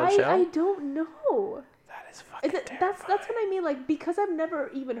shell on shell. I don't know. That is fucking That's what I mean. Like because I've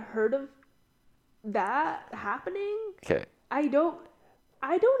never even heard of that happening. Okay. I don't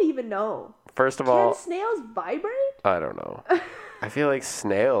even know. First of Can all, snails vibrate? I don't know. I feel like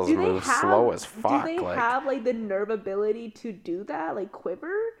snails Do they move slow as fuck. Do they have like the nerve ability to do that, like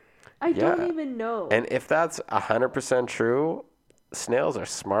quiver? I don't even know. And if that's 100% true, snails are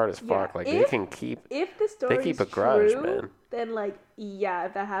smart as fuck. Like they can keep. If the story they keep is a grudge, true, man. then like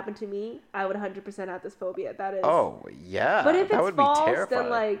if that happened to me, I would 100% have this phobia. That is. Oh yeah. But if that it's would false, be terrifying. then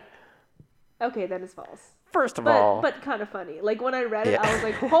like, okay, then it's false. First of all, but kind of funny. Like when I read it, I was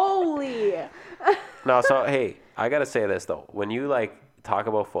like, holy. No, so hey, I gotta say this though. When you like talk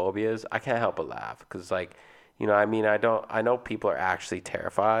about phobias, I can't help but laugh because like, I mean, I know people are actually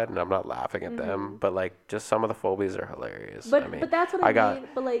terrified, and I'm not laughing at them, but like, just some of the phobias are hilarious. But that's what I mean.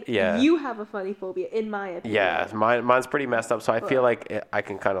 But like, you have a funny phobia, in my opinion. Yeah, mine's pretty messed up. So I feel like I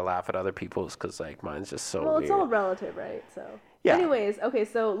can kind of laugh at other people's because like mine's just so. Well, weird. it's all relative, right? So. Yeah. Anyways, okay,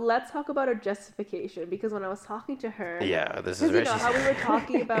 so let's talk about our justification because when I was talking to her, this is very. How we were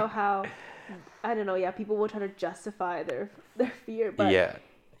talking about how, I don't know, people will try to justify their fear, but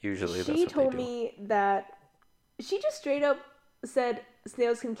usually that's she what told they do. me that she just straight up said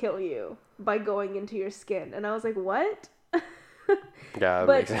snails can kill you by going into your skin, and I was like, what? Yeah,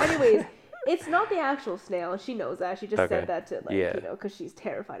 but anyways, it's not the actual snail. She knows that. She just said that to because she's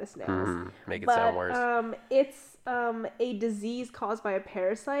terrified of snails. Make it sound worse. It's a disease caused by a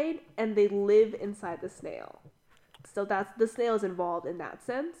parasite, and they live inside the snail. So that's the snail is involved in that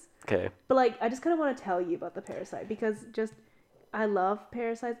sense. Okay. But like, I just kind of want to tell you about the parasite because I love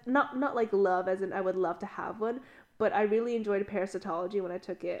parasites. Not like love as in I would love to have one, but I really enjoyed parasitology when I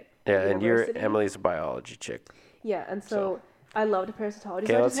took it. Yeah, and Emily's a biology chick. Yeah, and so I loved parasitology.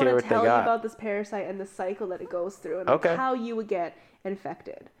 Okay, so I let's just hear want what to they tell you got. about this parasite and the cycle that it goes through and like how you would get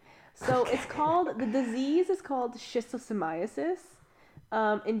infected. So the disease is called schistosomiasis.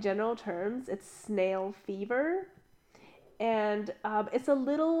 In general terms, it's snail fever. And it's a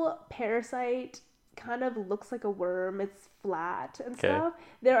little parasite, kind of looks like a worm. It's flat and stuff.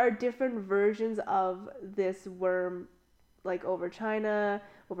 There are different versions of this worm, like over China,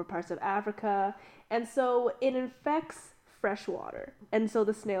 over parts of Africa. And so it infects freshwater. And so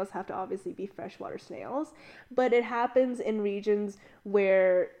the snails have to obviously be freshwater snails. But it happens in regions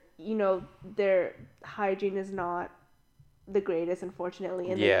where, their hygiene is not the greatest, unfortunately,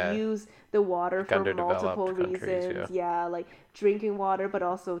 and they use the water for multiple reasons. Like drinking water, but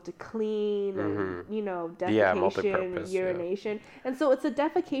also to clean and defecation, urination. And so it's a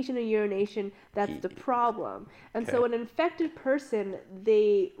defecation and urination that's the problem. And so an infected person,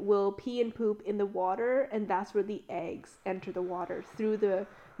 they will pee and poop in the water, and that's where the eggs enter the water through the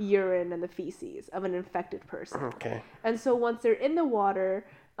urine and the feces of an infected person. Okay. And so once they're in the water,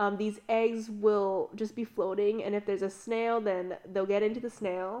 these eggs will just be floating, and if there's a snail, then they'll get into the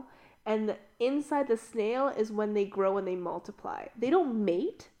snail, and inside the snail is when they grow and they multiply. They don't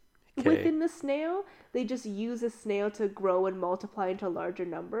mate within the snail. They just use the snail to grow and multiply into larger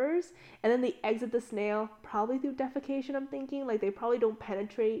numbers, and then they exit the snail, probably through defecation, I'm thinking. Like, they probably don't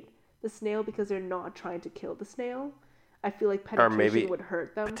penetrate the snail because they're not trying to kill the snail. I feel like penetration would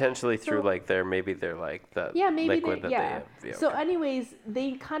hurt them. Potentially through like they're like the liquid that they have. Yeah, so anyways,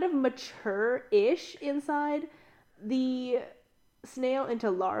 they kind of mature-ish inside the snail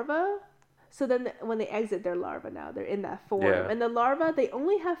into larvae. So then when they exit their larva now, they're in that form. Yeah. And the larva, they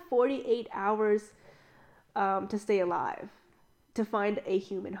only have 48 hours to stay alive, to find a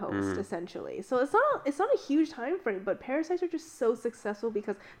human host, essentially. So it's not a huge time frame, but parasites are just so successful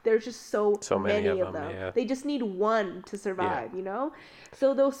because there's just so many of them. Yeah. They just need one to survive, you know?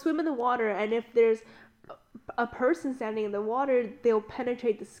 So they'll swim in the water, and if there's a person standing in the water, they'll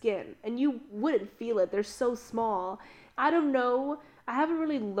penetrate the skin, and you wouldn't feel it. They're so small. I don't know. I haven't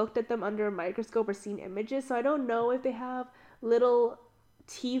really looked at them under a microscope or seen images, so I don't know if they have little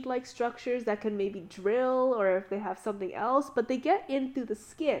teeth-like structures that can maybe drill, or if they have something else, but they get in through the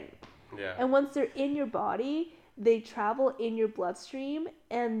skin. Yeah. And once they're in your body, they travel in your bloodstream,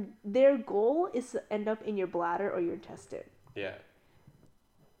 and their goal is to end up in your bladder or your intestine. Yeah.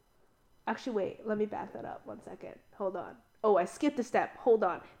 Actually, wait, let me back that up 1 second. Hold on. Oh, I skipped a step. Hold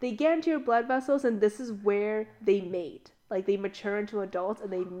on. They get into your blood vessels, and this is where they mate. Like, they mature into adults,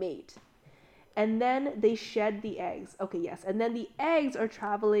 and they mate. And then they shed the eggs. Okay, yes. And then the eggs are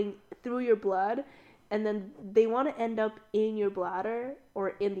traveling through your blood, and then they want to end up in your bladder or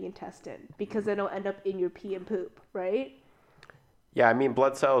in the intestine, because then it'll end up in your pee and poop, right? Yeah, I mean,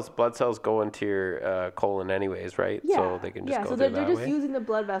 blood cells go into your colon anyways, right? Yeah. So they can just go so through they're that just way. using the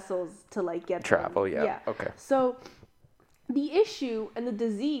blood vessels to, like, get Travel, them. yeah. Okay. So the issue and the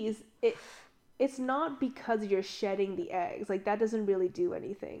disease, it's not because you're shedding the eggs. Like, that doesn't really do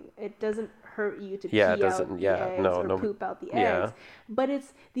anything. It doesn't hurt you to pee out the eggs or poop out the eggs. But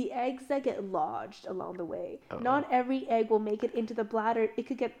it's the eggs that get lodged along the way. Not every egg will make it into the bladder. It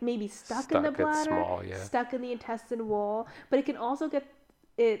could get maybe stuck in the bladder, small, stuck in the intestine wall. But it can also get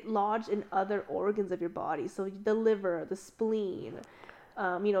it lodged in other organs of your body. So the liver, the spleen,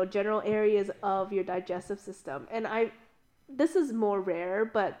 general areas of your digestive system. And this is more rare,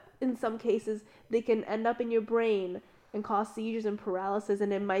 but in some cases they can end up in your brain and cause seizures and paralysis,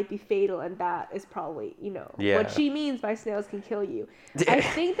 and it might be fatal, and that is probably, what she means by snails can kill you. I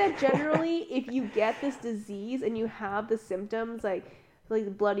think that generally if you get this disease and you have the symptoms like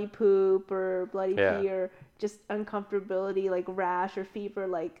bloody poop or bloody pee or just uncomfortability, like rash or fever,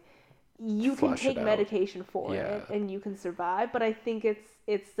 like, you can take medication for it and you can survive. But I think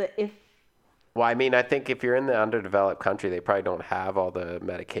it's the if. Well, I mean, I think if you're in the underdeveloped country, they probably don't have all the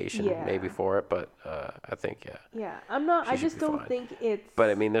medication maybe for it, but I think, Yeah, I just don't think it's...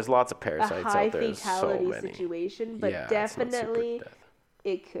 But, I mean, there's lots of parasites out there. A high fatality situation, but definitely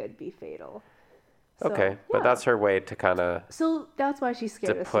it could be fatal. So, okay, but that's her way to kind of... So that's why she's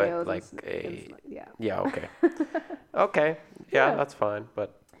scared of put, snails. like, okay. Okay, Yeah. that's fine,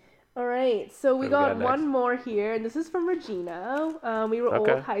 but... All right, so we got one more here, and this is from Regina. We were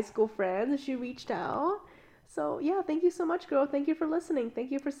old high school friends, and she reached out. So, yeah, thank you so much, girl. Thank you for listening.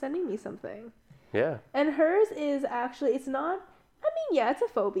 Thank you for sending me something. Yeah. And hers is actually, it's not, it's a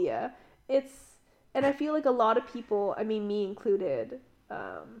phobia. And I feel like a lot of people, me included,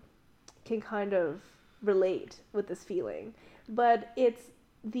 can kind of relate with this feeling. But it's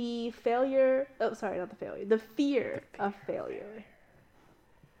the fear of failure.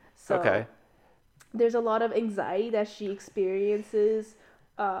 So there's a lot of anxiety that she experiences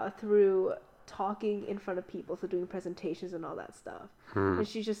through talking in front of people, so doing presentations and all that stuff. And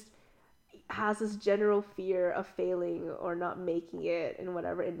she just has this general fear of failing or not making it in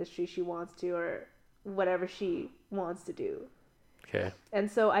whatever industry she wants to or whatever she wants to do. Okay. And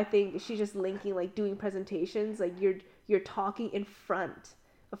so I think she's just linking, like, doing presentations, like you're talking in front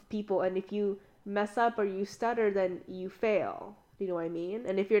of people, and if you mess up or you stutter, then you fail. You know what I mean?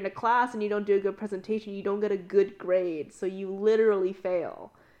 And if you're in a class and you don't do a good presentation, you don't get a good grade. So you literally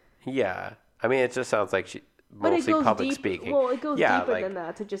fail. Yeah. I mean, it just sounds like she mostly public speaking. Well, it goes deeper than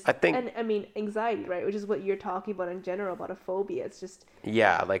that to just, anxiety, right? Which is what you're talking about in general, about a phobia. It's just...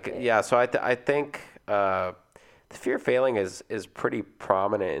 Yeah, so I think the fear of failing is pretty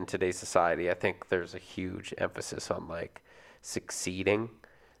prominent in today's society. I think there's a huge emphasis on, like, succeeding.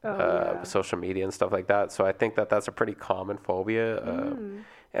 Social media and stuff like that. So I think that's a pretty common phobia.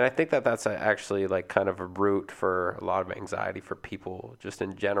 And I think that's actually, like, kind of a root for a lot of anxiety for people just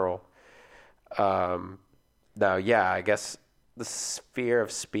in general. Now, I guess the fear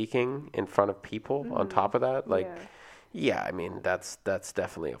of speaking in front of people on top of that, like, I mean, that's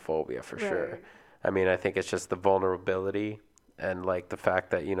definitely a phobia for sure. I mean, I think it's just the vulnerability and, like, the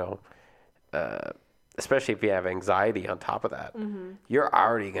fact that, especially if you have anxiety on top of that, you're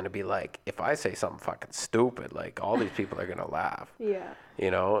already going to be like, if I say something fucking stupid, like, all these people are going to laugh. Yeah.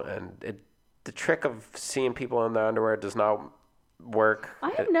 And the trick of seeing people in their underwear does not work.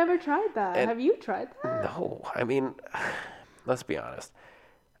 I have never tried that. Have you tried that? No. I mean, let's be honest.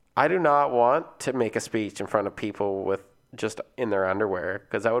 I do not want to make a speech in front of people with just in their underwear,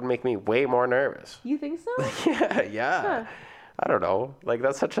 because that would make me way more nervous. You think so? Yeah. Huh. I don't know. Like,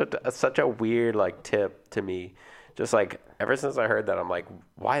 that's such a weird, like, tip to me. Just, like, ever since I heard that, I'm like,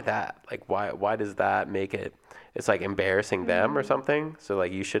 why that? Like, why does that make it? It's, like, embarrassing them or something. So,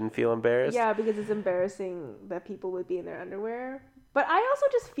 like, you shouldn't feel embarrassed. Yeah, because it's embarrassing that people would be in their underwear. But I also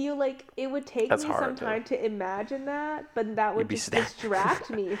just feel like it would take That's me hard, some time to imagine that, but that would be just sta- distract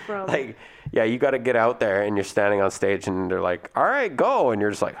me from... Like, yeah, you got to get out there, and you're standing on stage, and they're like, all right, go. And you're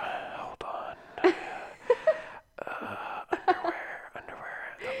just like, hold on.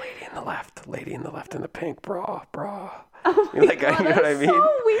 Underwear. The lady in the left in the pink bra. Oh my Like, God, you know what I that's mean?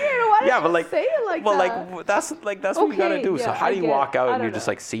 so weird. Why Yeah, did but you like, say it like well, that? like that's what you gotta Okay, do. So yeah, how I do you get walk it. out I and you don't just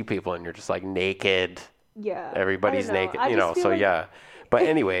know. like see people and you're just like naked? Yeah. Everybody's I don't know. naked, I you just know. feel So like- yeah, but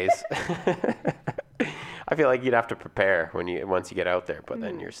anyways, I feel like you'd have to prepare once you get out there. But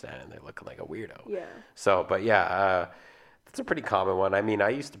then you're standing there looking like a weirdo. Yeah. So, but yeah, that's a pretty common one. I mean, I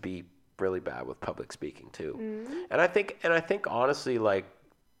used to be really bad with public speaking too, and I think honestly, like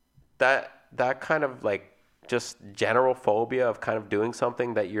that kind of like just general phobia of kind of doing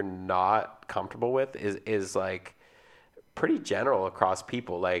something that you're not comfortable with is like pretty general across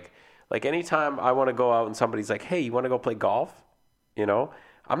people. Like anytime I want to go out and somebody's like, hey, you want to go play golf? You know,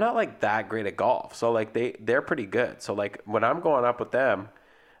 I'm not like that great at golf. So like they're pretty good. So like when I'm going up with them,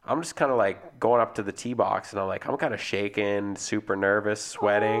 I'm just kind of like going up to the tee box and I'm kind of shaking, super nervous,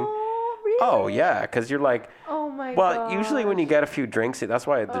 sweating. Oh, really? Oh yeah. 'Cause you're like, Oh my well, usually when you gosh. get a few drinks, that's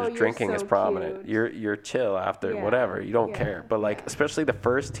why Oh, you're drinking is so prominent. cute. You're chill after Yeah, whatever. You don't yeah, care. But like, yeah. especially the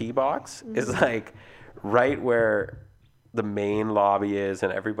first tee box is like right where the main lobby is,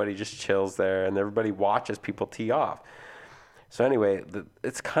 and everybody just chills there, and everybody watches people tee off. So anyway,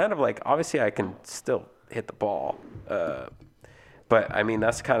 it's kind of like, obviously I can still hit the ball, but I mean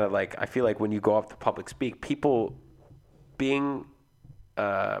that's kind of like, I feel like when you go up to public speak, people being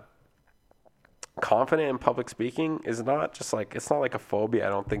confident in public speaking is not just like, it's not like a phobia. I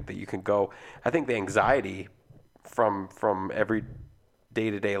don't think that you can go. I think the anxiety from every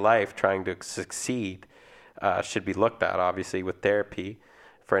day-to-day life trying to succeed should be looked at, obviously, with therapy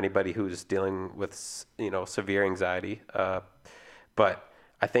for anybody who's dealing with, severe anxiety. But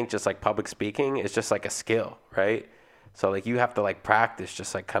I think just like public speaking is just like a skill, right? So like you have to like practice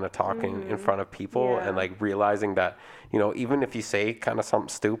just like kind of talking in front of people Yeah. and like realizing that, even if you say kind of something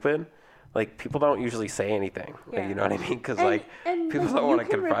stupid, like people don't usually say anything. Yeah. You know what I mean? Because And- like and, people like, don't you want to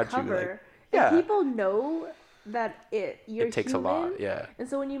can confront you. Like, recover. yeah. And people know that you're It takes human, a lot. Yeah. And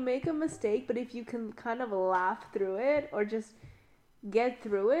so when you make a mistake, but if you can kind of laugh through it or just get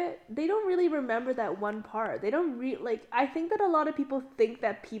through it, they don't really remember that one part. They don't I think that a lot of people think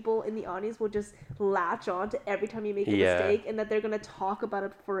that people in the audience will just latch on to every time you make a Yeah. mistake and that they're going to talk about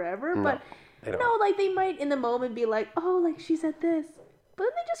it forever. No, But they don't. no, like they might in the moment be like, oh, like she said this. But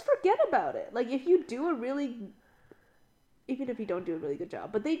then they just forget about it. Like if you do even if you don't do a really good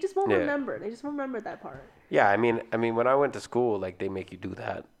job, but they just won't Yeah. remember. They just won't remember that part. Yeah, I mean, when I went to school, like they make you do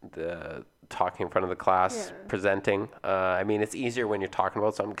that, the talking in front of the class, Yeah. presenting. I mean, it's easier when you're talking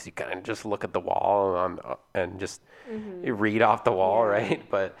about something because you kind of just look at the wall and just you read off the wall, Yeah. right?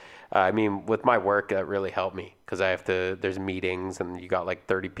 But I mean, with my work, that really helped me because there's meetings and you got like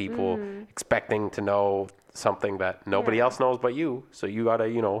 30 people expecting to know something that nobody Yeah. else knows but you. So you got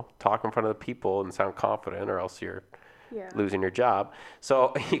to, talk in front of the people and sound confident, or else you're Yeah. losing your job.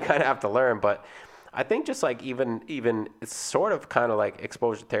 So you kind of have to learn. But I think just like even it's sort of kind of like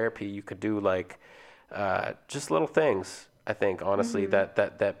exposure therapy. You could do like just little things. I think honestly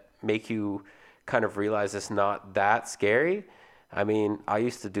that make you kind of realize it's not that scary. I mean, I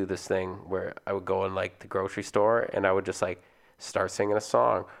used to do this thing where I would go in like the grocery store and I would just like start singing a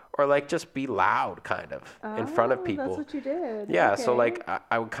song or like just be loud kind of in front of Oh, people. That's what you did. Yeah, so Okay. like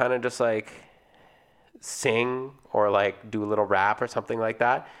I would kind of just like sing or like do a little rap or something like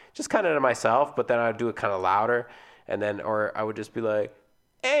that, just kind of to myself, but then I'd do it kind of louder, and then or I would just be like,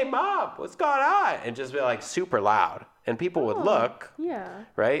 hey mom, what's going on, and just be like super loud, and people would look, Yeah.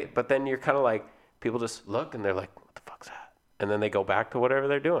 right? But then you're kind of like, people just look and they're like, what the fuck's that? And then they go back to whatever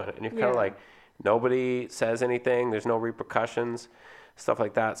they're doing, and you're kind of Yeah. like, nobody says anything, there's no repercussions, stuff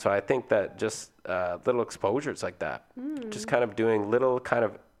like that. So I think that just little exposures like that, just kind of doing little kind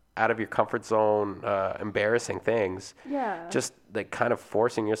of out of your comfort zone, embarrassing things, Yeah. just like kind of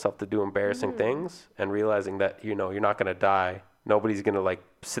forcing yourself to do embarrassing things and realizing that, you're not going to die. Nobody's going to like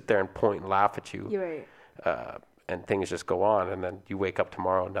sit there and point and laugh at you. You're right. And things just go on, and then you wake up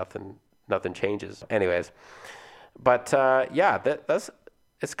tomorrow and nothing changes. Anyways, but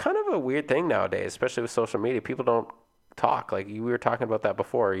it's kind of a weird thing nowadays, especially with social media. People don't talk. Like we were talking about that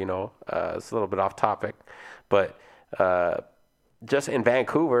before, it's a little bit off topic, but Just in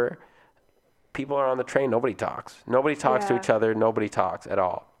Vancouver, people are on the train. Nobody talks. Nobody talks to Yeah. each other. Nobody talks at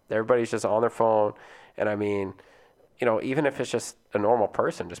all. Everybody's just on their phone. And I mean, you know, even if it's just a normal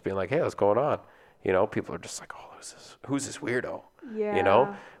person just being like, hey, what's going on? You know, people are just like, oh, who's this weirdo? Yeah. You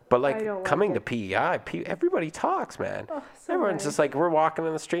know? But I like don't like coming to it. PEI, everybody talks, man. Oh, so Everyone's nice. just like, we're walking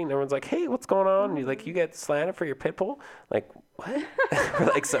in the street and everyone's like, hey, what's going on? And you like, you get slanted for your pit bull? Like, what? We're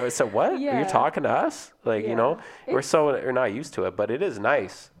like, so what? Yeah. You're talking to us? Like, you know, It's- we're not used to it, but it is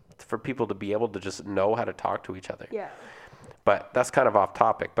nice for people to be able to just know how to talk to each other. Yeah. But that's kind of off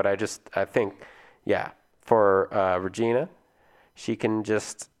topic. But I think, yeah, for Regina, she can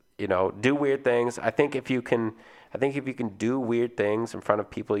just, you know, do weird things. I think if you can do weird things in front of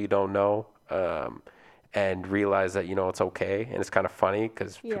people you don't know, and realize that, you know, it's okay and it's kind of funny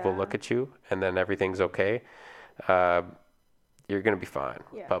because people Yeah. look at you and then everything's okay, you're gonna be fine.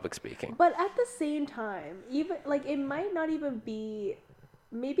 Yeah. Public speaking. But at the same time, even like it might not even be,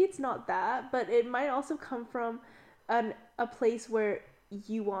 maybe it's not that, but it might also come from a place where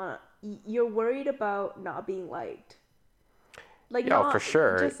you're worried about not being liked. Like, Yeah, not for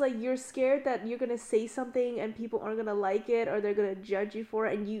sure. just like you're scared that you're gonna say something and people aren't gonna like it or they're gonna judge you for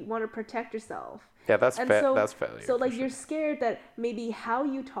it, and you want to protect yourself. Yeah, that's And fair. so, That's failure. so for like sure. you're scared that maybe how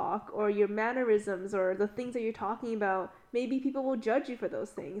you talk or your mannerisms or the things that you're talking about, maybe people will judge you for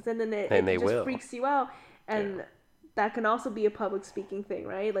those things, and then And they just will. freaks you out, and that can also be a public speaking thing,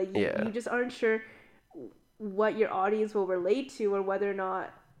 right? Like Yeah. you just aren't sure what your audience will relate to or whether or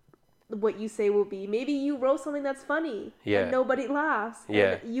not what you say will be. Maybe you wrote something that's funny Yeah. and nobody laughs.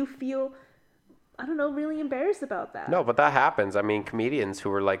 Yeah. And you feel, I don't know, really embarrassed about that. No, but that happens. I mean, comedians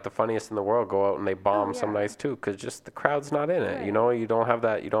who are like the funniest in the world go out and they bomb some yeah. nights too, because just the crowd's not in it. You Right. know, you don't have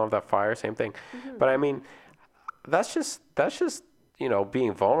that fire. Same thing. But I mean, that's just you know,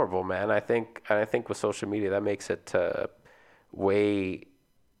 being vulnerable, man. I think with social media that makes it way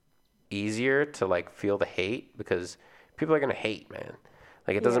easier to like feel the hate, because people are gonna hate, man.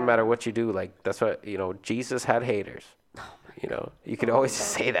 Like it doesn't Yeah. matter what you do. Like that's what, you know, Jesus had haters. You know, you could always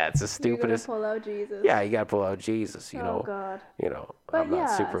just say that. It's the You're gonna stupidest. pull out Jesus. Yeah, you gotta pull out Jesus. You Oh, know. God. You know, But I'm not yeah,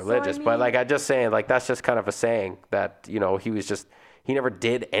 super so I religious, but like mean- I just saying, like that's just kind of a saying that, you know, he never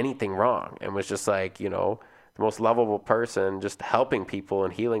did anything wrong and was just like, you know, the most lovable person, just helping people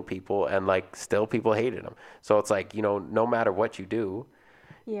and healing people, and like still people hated him. So it's like, you know, no matter what you do,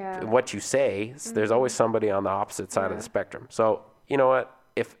 Yeah. what you say, there's always somebody on the opposite side of Yeah. the spectrum. So you know what?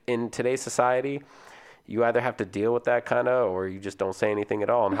 If in today's society, you either have to deal with that kind of, or you just don't say anything at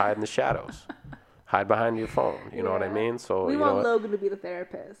all and hide in the shadows, hide behind your phone. You know what I Yeah. mean? So We you know want what? Logan to be the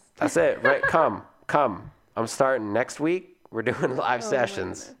therapist. That's it, right? Come. I'm starting next week. We're doing live Oh,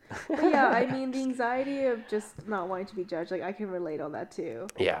 sessions. But yeah, I mean, the anxiety of just not wanting to be judged, like I can relate on that too.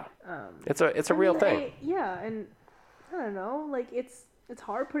 Yeah, Um, it's a I real mean, thing. yeah, and I don't know, like it's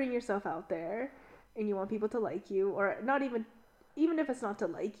hard putting yourself out there, and you want people to like you, or not even if it's not to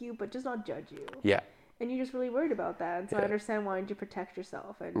like you, but just not judge you. Yeah, And you're just really worried about that. And so I Yeah. understand wanting to protect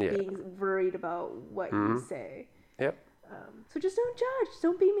yourself and Yeah. being worried about what you say. yep. So just don't judge.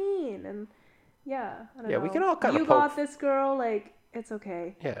 Don't be mean. And yeah, I don't Yeah, know. we can all kinda You poke- got this, girl. Like, it's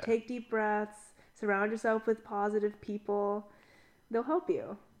okay. Yeah. Take deep breaths. Surround yourself with positive people. They'll help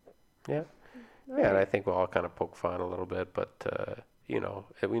you. Yeah, yeah. And I think we'll all kind of poke fun a little bit, but you know,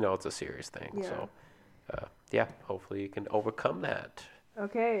 we know it's a serious thing. Yeah. So yeah, hopefully you can overcome that.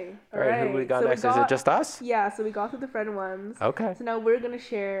 Okay. All right, who we got So next? Is it just us? Yeah, so we got through the friend ones. Okay. So now we're going to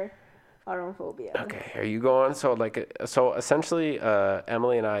share our own phobia. Okay, are you going? So essentially,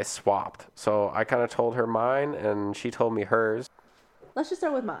 Emily and I swapped. So I kind of told her mine, and she told me hers. Let's just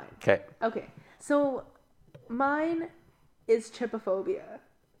start with mine. Okay. Okay, so mine is trypophobia.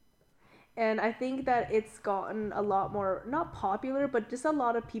 And I think that it's gotten a lot more, not popular, but just a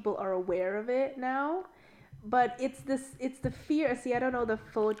lot of people are aware of it now. But it's the fear. See, I don't know the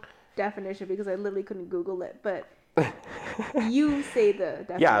full definition because I literally couldn't Google it, but you say the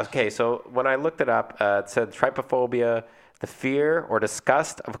definition. Yeah, okay. So when I looked it up, it said trypophobia, the fear or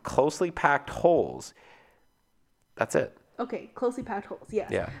disgust of closely packed holes. That's it. Okay, closely packed holes,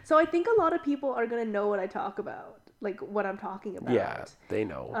 yes. Yeah. So I think a lot of people are going to know what I talk about, like what I'm talking about. Yeah, they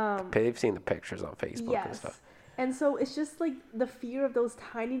know. They've seen the pictures on Facebook and Yes. stuff. And so it's just like the fear of those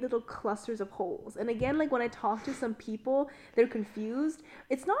tiny little clusters of holes. And again, like when I talk to some people, they're confused.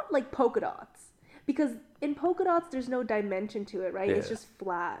 It's not like polka dots. Because in polka dots, there's no dimension to it, right? It's Yeah. just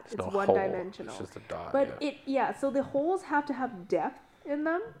flat. It's no one hole. dimensional. It's just a dot, But yeah. so the holes have to have depth in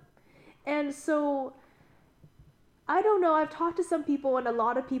them. And so I don't know. I've talked to some people, and a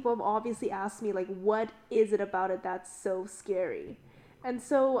lot of people have obviously asked me, like, what is it about it that's so scary? And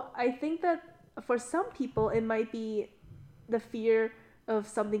so I think that for some people, it might be the fear of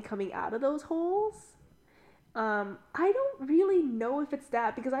something coming out of those holes. I don't really know if it's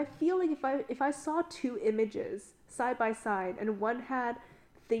that, because I feel like if I saw two images side by side and one had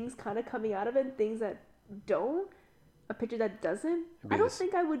things kind of coming out of it and things that don't, a picture that doesn't, I don't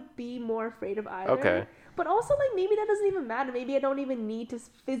think I would be more afraid of either. Okay. But also, like, maybe that doesn't even matter. Maybe I don't even need to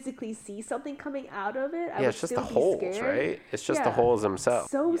physically see something coming out of it. Yeah, it's just the holes, right? It's just the holes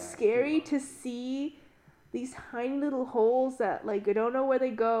themselves. So scary to see these tiny little holes that, like, I don't know where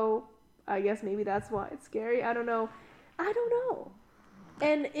they go. I guess maybe that's why it's scary. I don't know.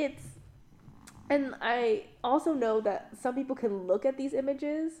 And I also know that some people can look at these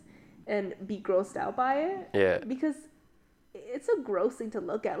images and be grossed out by it. Yeah. Because it's a gross thing to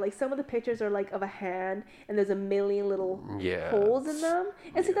look at. Like, some of the pictures are like of a hand and there's a million little holes in them.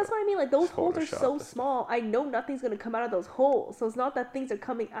 And see, that's what I mean. Like, those holes are so small. I know nothing's going to come out of those holes. So it's not that things are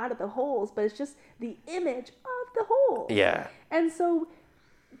coming out of the holes, but it's just the image of the hole. Yeah. And so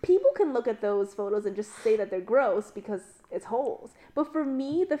people can look at those photos and just say that they're gross because it's holes. But for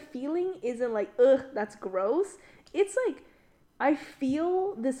me, the feeling isn't like, ugh, that's gross. It's like, I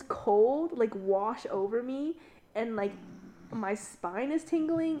feel this cold, like, wash over me, and, like, my spine is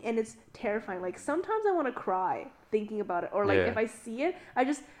tingling, and it's terrifying. Like, sometimes I want to cry thinking about it, or like if I see it, I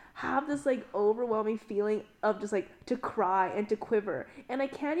just have this like overwhelming feeling of just like to cry and to quiver, and I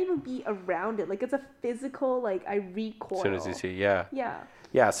can't even be around it. Like, it's a physical, like, I recoil as soon as you see.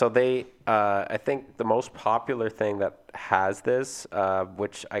 So they I think the most popular thing that has this,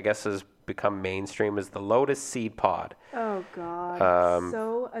 which I guess has become mainstream, is the lotus seed pod. Oh god, I'm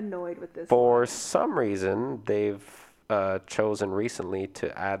so annoyed with this for some reason they've chosen recently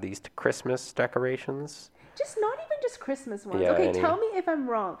to add these to Christmas decorations. Just not even just Christmas ones. Okay, tell me if I'm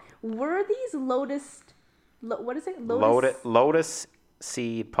wrong. Were these what is it? Lotus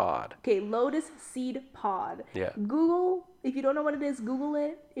seed pod. Okay, lotus seed pod. Yeah. Google, if you don't know what it is, Google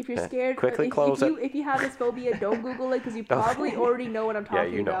it. If you're scared, quickly close it. If you have this phobia, don't Google it, because you probably already know what I'm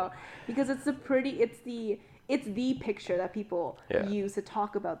talking about. Because it's the picture that people use to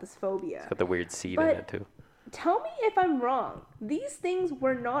talk about this phobia. It's got the weird seed in it too. Tell me if I'm wrong. These things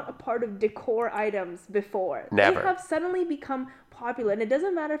were not a part of decor items before. Never. They have suddenly become popular, and it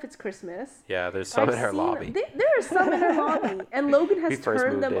doesn't matter if it's Christmas. Yeah, there's some in our lobby. There are some in our lobby, and Logan has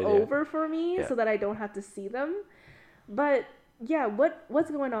turned them over for me so that I don't have to see them. But yeah,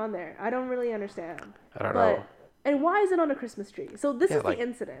 what's going on there? I don't really understand. I don't know. And why is it on a Christmas tree? So this is the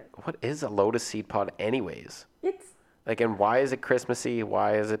incident. What is a lotus seed pod anyways? It's like, and why is it Christmassy?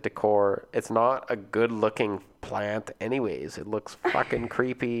 Why is it decor? It's not a good-looking plant anyways. It looks fucking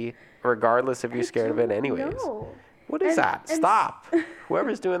creepy, regardless if you're scared of it anyways. No. What is that? Stop.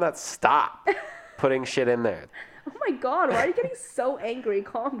 Whoever's doing that, stop putting shit in there. Oh my god, why are you getting so angry?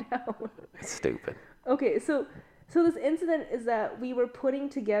 Calm down. It's stupid. Okay, so this incident is that we were putting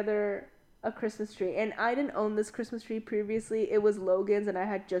together a Christmas tree, and I didn't own this Christmas tree previously. It was Logan's, and I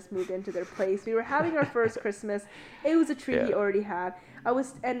had just moved into their place. We were having our first Christmas. It was a tree he already had.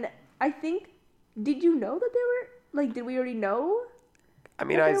 And I think, did you know that they were, like, did we already know? I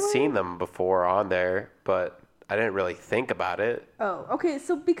mean, I'd seen them before on there, but I didn't really think about it. Oh, okay.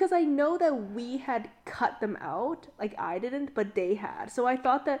 So because I know that we had cut them out, like I didn't, but they had. So I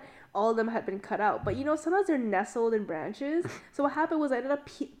thought that all of them had been cut out. But, you know, sometimes they're nestled in branches. So what happened was I ended up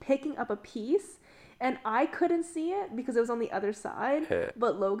picking up a piece, and I couldn't see it because it was on the other side,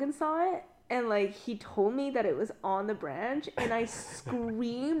 but Logan saw it. And, like, he told me that it was on the branch, and I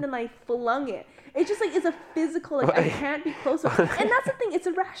screamed and I flung it. It's just, like, it's a physical, like, I can't be closer. And that's the thing, it's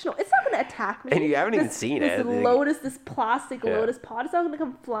irrational. It's not going to attack me. And you haven't even seen it. This plastic lotus pod, it's not going to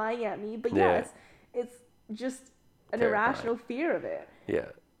come flying at me. But, it's just an irrational fear of it. Yeah.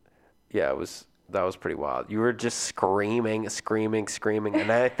 Yeah, that was pretty wild. You were just screaming. And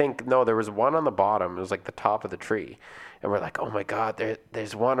I think, there was one on the bottom. It was, like, the top of the tree. And we're like, oh, my God,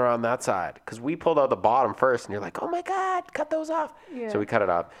 there's one around that side. Because we pulled out the bottom first, and you're like, oh, my God, cut those off. Yeah. So we cut it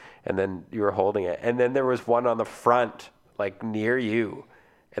off, and then you were holding it. And then there was one on the front, like, near you,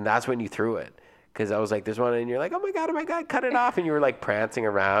 and that's when you threw it. Because I was like, there's one, and you're like, oh, my God, cut it off. And you were, like, prancing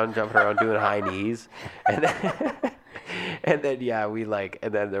around, jumping around, doing high knees. And then, and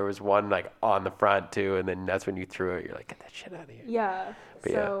then there was one, like, on the front, too, and then that's when you threw it. You're like, get that shit out of here. Yeah,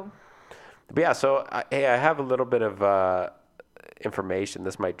 But yeah, so I have a little bit of information.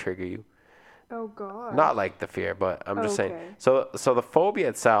 This might trigger you. Oh God. Not like the fear, but I'm just saying. Okay. So the phobia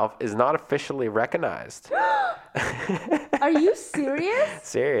itself is not officially recognized. Are you serious?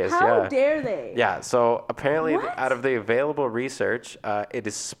 Serious, How yeah. dare they? Yeah, so apparently What? out of the available research, it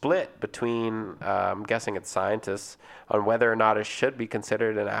is split between, I'm guessing it's scientists, on whether or not it should be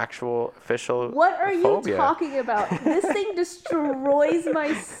considered an actual official What are phobia. you talking about? This thing destroys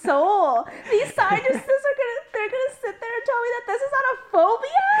my soul. These scientists they're gonna sit there and tell me that this is not a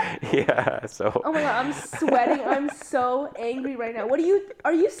phobia? Yeah, so. Oh my God, I'm sweating. I'm so angry right now.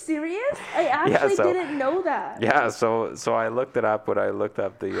 Are you serious? I actually so- didn't know that. Yeah, so I looked it up when I looked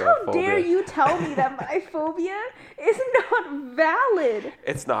up the How phobia. dare you tell me that my phobia is not valid?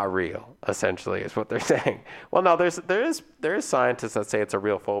 It's not real, essentially, is what they're saying. Well, no, there is scientists that say it's a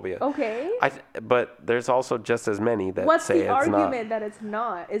real phobia. Okay. But there's also just as many that What's say the it's argument that it's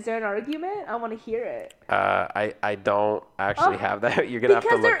not? Is there an argument? I want to hear it. not. I don't actually have that. You're gonna have to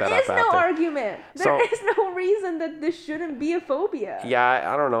Because look there that is up no after. argument. There So- is no reason that this shouldn't be a phobia.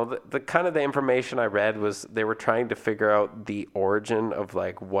 Yeah, I don't know. The kind of the information I read was they were trying to figure out the origin of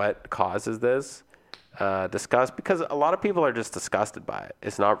like what causes this. Disgust, because a lot of people are just disgusted by it.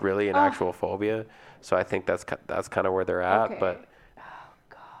 It's not really an actual phobia, so I think that's kind of where they're at. Okay. But Oh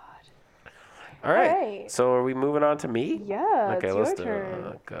God. all right. Alright. So are we moving on to me? Yeah, Okay, it's let's your do turn. it.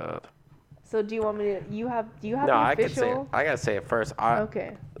 Oh God. So do you want me to? Do you have No, the I could say it. official? I gotta say it first.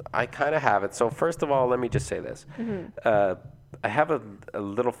 Okay. I kind of have it. So first of all, let me just say this. I have a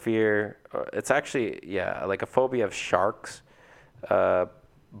little fear. It's actually, like a phobia of sharks.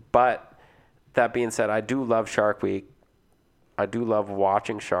 But that being said, I do love Shark Week. I do love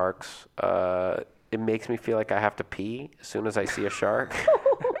watching sharks. It makes me feel like I have to pee as soon as I see a shark.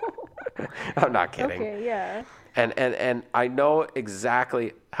 I'm not kidding. Okay. Yeah. And I know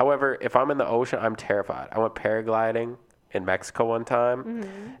exactly. However, if I'm in the ocean, I'm terrified. I went paragliding in Mexico one time,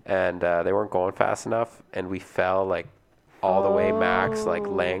 and they weren't going fast enough, and we fell like all the way max, like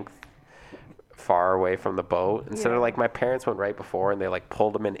length, far away from the boat. Instead Yeah. of like my parents went right before, and they like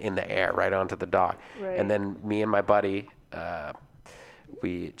pulled them in the air right onto the dock, Right. and then me and my buddy,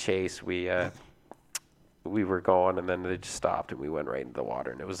 we were going, and then they just stopped, and we went right into the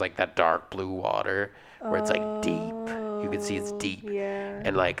water, and it was like that dark blue water where it's like deep. You can see it's deep. Yeah.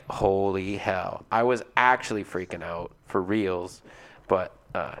 And like, holy hell, I was actually freaking out for reals. But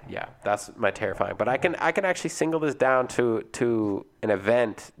yeah, that's my terrifying. But I can actually single this down to an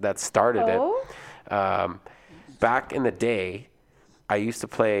event that started it. Back in the day, I used to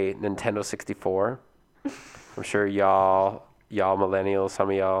play Nintendo 64. I'm sure y'all millennials, some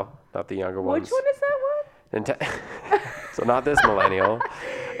of y'all, not the younger ones. Which one is that one? So not this millennial,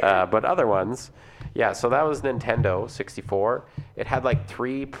 but other ones. Yeah, so that was Nintendo 64. It had like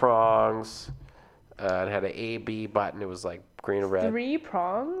 3 prongs. It had an A, B button. It was like green and red. 3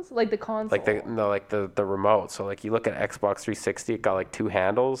 prongs, like the console. Like the remote. So like you look at Xbox 360, it got like 2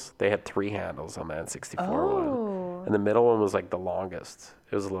 handles. They had 3 handles on that 64 one. And the middle one was like the longest.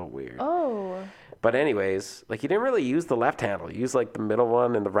 It was a little weird. Oh. But anyways, like you didn't really use the left handle. You used like the middle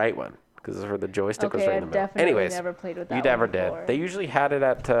one and the right one. Because the joystick was Okay, right in the I've middle. definitely Anyways, never played with that you one never before. did. They usually had it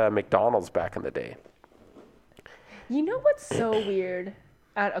at McDonald's back in the day. You know what's so weird?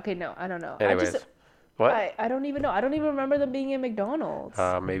 Okay, no, I don't know. Anyways, what? I don't even know. I don't even remember them being in McDonald's.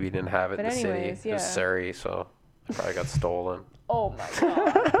 Maybe you didn't have it But in the anyways, city. It was yeah. Surrey, so it probably got stolen. Oh my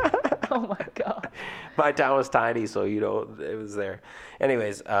god. Oh my god. My town was tiny, so it was there.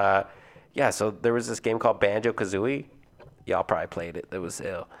 Anyways, yeah. So there was this game called Banjo-Kazooie. Y'all probably played it. It was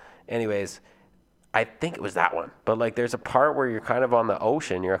ill. Anyways, I think it was that one. But like, there's a part where you're kind of on the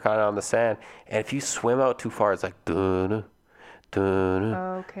ocean. You're kind of on the sand, and if you swim out too far, it's like dun dun.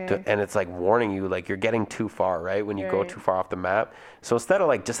 Okay. And it's like warning you, like you're getting too far, right? When you go Right. too far off the map. So instead of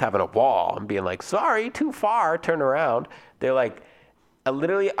like just having a wall and being like, sorry, too far, turn around, they're like,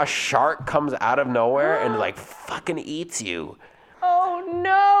 literally a shark comes out of nowhere and like fucking eats you. Oh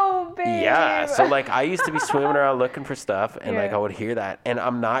no, babe. Yeah. So like I used to be swimming around looking for stuff, and like Yeah. I would hear that, and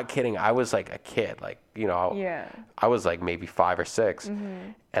I'm not kidding. I was like a kid, like Yeah. I was like maybe 5 or 6,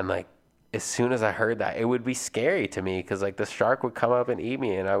 Mm-hmm. and like as soon as I heard that, it would be scary to me because like the shark would come up and eat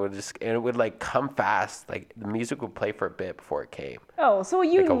me, and it would like come fast. Like the music would play for a bit before it came, Oh, so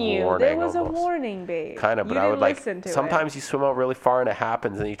you Like a knew there warning was a almost. warning, babe. kind of. You But I would didn't like listen to sometimes it. you swim out really far and it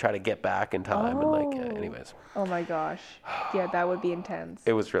happens, and you try to get back in time, and like anyways. Oh my gosh. Yeah, that would be intense.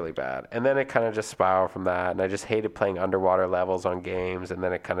 It was really bad. And then it kind of just spiraled from that. And I just hated playing underwater levels on games. And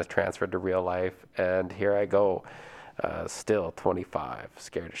then it kind of transferred to real life. And here I go, still 25,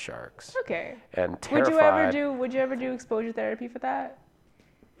 scared of sharks. Okay. And terrified. Would you ever do exposure therapy for that?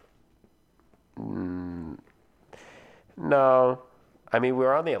 No. I mean,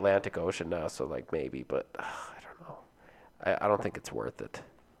 we're on the Atlantic Ocean now, so like maybe, but I don't know. I don't think it's worth it.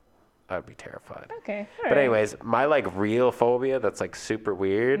 I'd be terrified. Okay. All But right. anyways, my like real phobia that's like super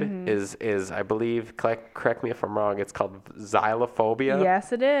weird is I believe, correct me if I'm wrong, it's called xylophobia.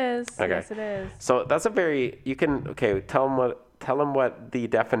 Yes, it is. Okay. Yes, it is. So that's a very tell them what the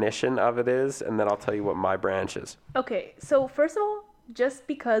definition of it is, and then I'll tell you what my branch is. Okay, so first of all, just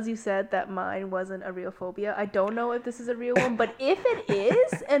because you said that mine wasn't a real phobia, I don't know if this is a real one, but if it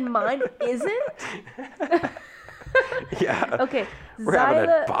is and mine isn't, Yeah. okay. We're having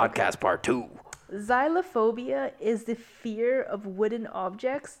a podcast part 2. Xylophobia is the fear of wooden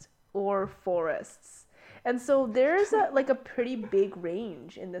objects or forests. And so there's a pretty big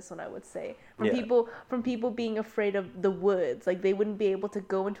range in this one, I would say. From people being afraid of the woods, like they wouldn't be able to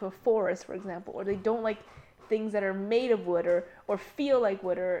go into a forest, for example, or they don't like things that are made of wood or feel like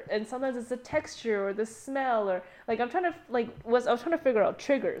wood, and sometimes it's the texture or the smell, or like I was trying to figure out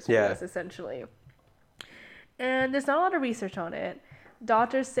triggers for this essentially. And there's not a lot of research on it.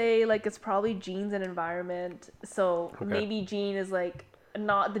 Doctors say like it's probably genes and environment. So maybe gene is like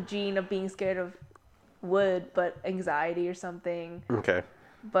not the gene of being scared of wood, but anxiety or something. Okay.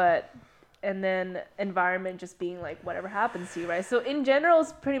 And then environment just being like whatever happens to you, right? So in general,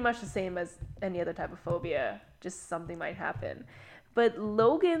 it's pretty much the same as any other type of phobia. Just something might happen. But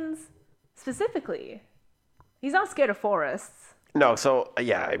Logan's specifically, he's not scared of forests. No, so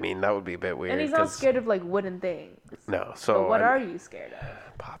yeah, I mean that would be a bit weird. And he's not scared of like wooden things. No, so But what are you scared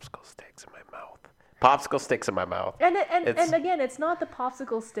of? Popsicle sticks in my mouth. Popsicle sticks in my mouth. And again, it's not the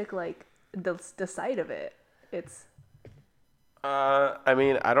popsicle stick like the sight of it. It's. I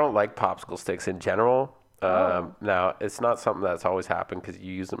mean, I don't like popsicle sticks in general. Now, it's not something that's always happened because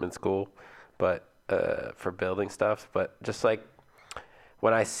you use them in school, but for building stuff. But just like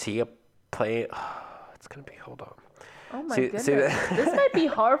when I see a plane, it's gonna be. Hold on. Oh my goodness! This might be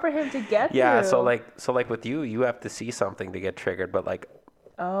hard for him to get Yeah, through. so like with you have to see something to get triggered, but like.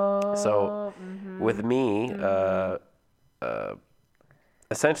 So with me,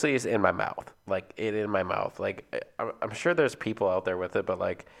 essentially it's in my mouth, like it in my mouth. Like I'm sure there's people out there with it, but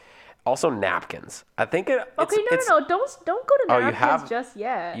like also napkins. I think it. Okay, no, don't go to napkins just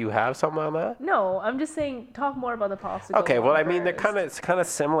yet. You have something on that? No, I'm just saying talk more about the popsicle. Okay, well I mean first. it's kind of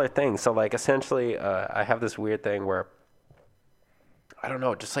similar things. So like essentially, I have this weird thing where I don't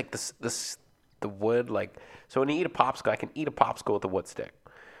know, just like the wood, like so when you eat a popsicle, I can eat a popsicle with a wood stick.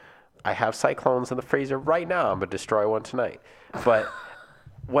 I have cyclones in the freezer right now. I'm gonna destroy one tonight. But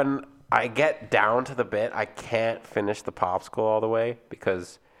when I get down to the bit, I can't finish the popsicle all the way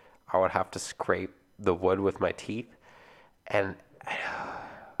because I would have to scrape the wood with my teeth. And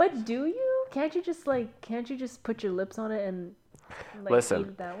but do you? Can't you just put your lips on it and like eat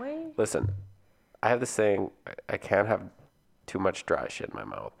it that way? Listen, I have this thing. I can't have too much dry shit in my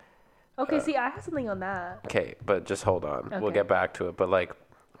mouth. Okay, see, I have something on that. Okay, but just hold on. Okay. We'll get back to it. But like,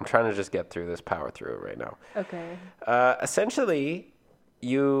 I'm trying to just get through this, power through it right now. Okay. Essentially,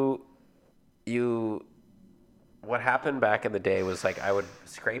 what happened back in the day was like I would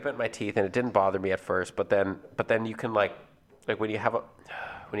scrape at my teeth and it didn't bother me at first, but then you can like when you have a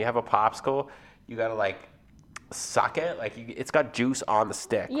popsicle, you gotta like suck it, like it's got juice on the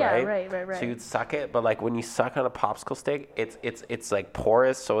stick, right? Yeah, right. So you'd suck it, but like when you suck on a popsicle stick, it's like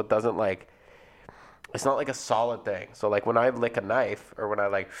porous, so it doesn't like. It's not like a solid thing. So like when I lick a knife or when I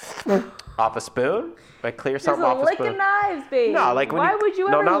like off a spoon, I clear something off a spoon. Licking knives, babe. No, like when why would you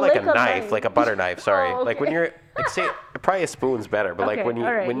ever not like lick a knife, like a butter knife. Sorry, okay. Like when you're like say probably a spoon's better, but like when you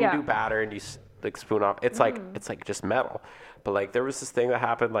yeah. do batter and you like spoon off, it's like just metal. But like there was this thing that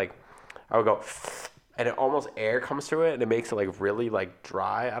happened, like I would go, and it almost air comes through it and it makes it like really like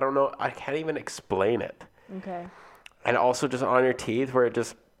dry. I don't know, I can't even explain it. Okay. And also just on your teeth where it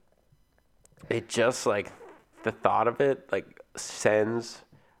just like the thought of it like sends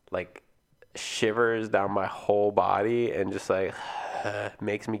like shivers down my whole body and just like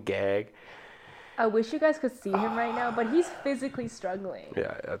makes me gag. I wish you guys could see him right now, but he's physically struggling.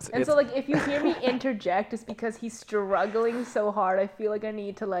 Yeah, so like if you hear me interject, it's because he's struggling so hard. I feel like I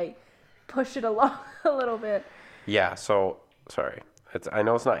need to like push it along a little bit. Yeah. So sorry. I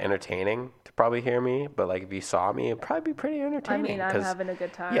know it's not entertaining to probably hear me, but like if you saw me, it'd probably be pretty entertaining. I mean, I'm having a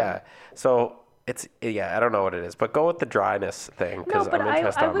good time. Yeah. So I don't know what it is, but go with the dryness thing because I'm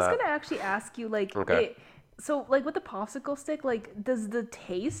interested I was on that. gonna actually ask you like, so like with the popsicle stick, like does the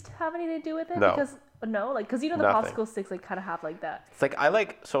taste have anything to do with it? No. Because because the Nothing. popsicle sticks like kind of have like that. It's like I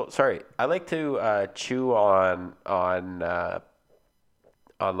like to chew on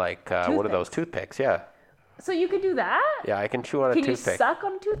like one of those toothpicks. Yeah. So you could do that? Yeah, I can chew on a toothpick. Can you suck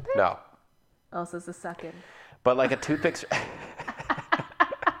on a toothpick? No. Oh, so it's a sucking. But like a toothpick's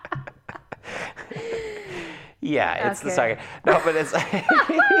Yeah, it's the Okay. second. No, but it's Okay.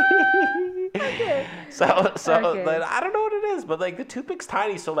 so Okay. like, I don't know what it is, but like the toothpick's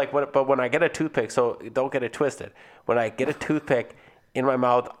tiny. So like when I get a toothpick, so don't get it twisted. When I get a toothpick in my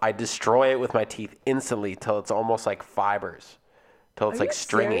mouth, I destroy it with my teeth instantly till it's almost like fibers, till it's Are like you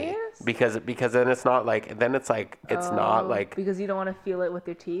stringy. serious? Because then it's not like it's not like because you don't want to feel it with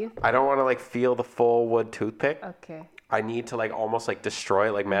your teeth. I don't want to like feel the full wood toothpick. Okay. I need to like almost like destroy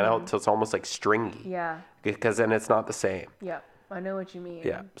it like man out till it's almost like stringy. Yeah. Because then it's not the same. Yeah. I know what you mean.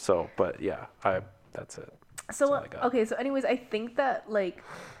 Yeah. So, but yeah, that's it. So all I got. okay, so anyways, I think that like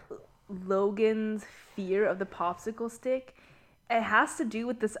Logan's fear of the popsicle stick, it has to do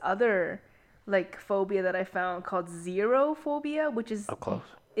with this other like phobia that I found called xerophobia, which is Up close.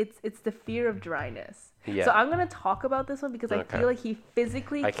 it's the fear of dryness. Yeah. So I'm gonna talk about this one because I Okay. feel like he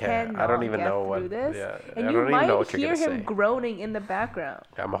physically I can't. I cannot don't even get know through what- this, yeah, and I you don't even might know what you're hear gonna him say. groaning in the background.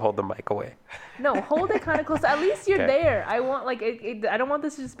 I'm gonna hold the mic away. No, hold it kind of close. At least you're Okay. there. I want like I don't want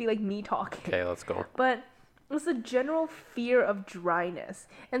this to just be like me talking. Okay, let's go. But it's a general fear of dryness.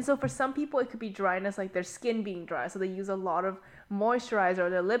 And so for some people, it could be dryness like their skin being dry. So they use a lot of moisturizer, or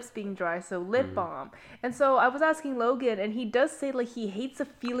their lips being dry. So lip balm. And so I was asking Logan, and he does say like he hates the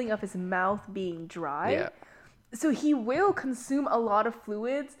feeling of his mouth being dry. Yeah. So he will consume a lot of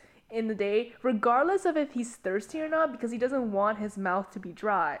fluids in the day, regardless of if he's thirsty or not, because he doesn't want his mouth to be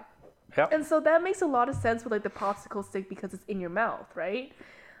dry. Yep. And so that makes a lot of sense with like the popsicle stick because it's in your mouth, right?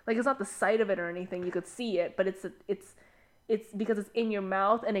 Like it's not the sight of it or anything. You could see it, but it's because it's in your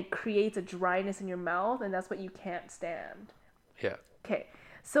mouth and it creates a dryness in your mouth, and that's what you can't stand. Yeah. Okay.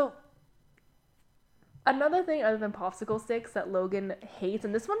 So another thing other than popsicle sticks that Logan hates,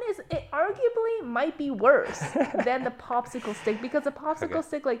 and this one it arguably might be worse than the popsicle stick, because the popsicle Okay.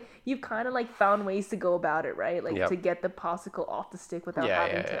 stick, like you've kind of like found ways to go about it, right? Like Yep. to get the popsicle off the stick without Yeah.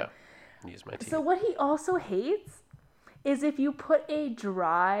 having Yeah. to. Yeah. Use my teeth. So what he also hates is if you put a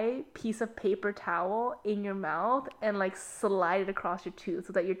dry piece of paper towel in your mouth and like slide it across your tooth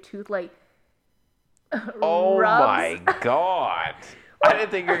so that your tooth like Oh rubs. my god! I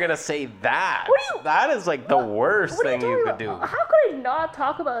didn't think you were gonna say that. What do you- That is like the worst What are thing you talking could do. about? How could I not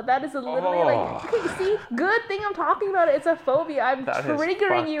talk about it? That is literally like, okay, see, good thing I'm talking about it. It's a phobia. I'm That is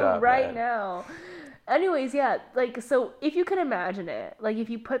triggering fucked you up, right man. now. Anyways, yeah, like, so if you can imagine it, like if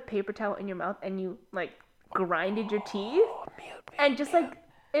you put paper towel in your mouth and you like grinded your teeth and just like,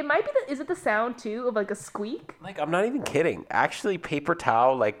 it might be is it the sound too of like a squeak? Like, I'm not even kidding. Actually, paper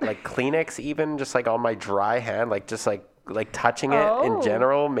towel, like Kleenex, even just like on my dry hand, like just like touching it in Oh.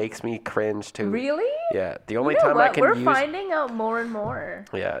 general makes me cringe too. Really? Yeah. The only You know time I what? can We're use. finding out more and more.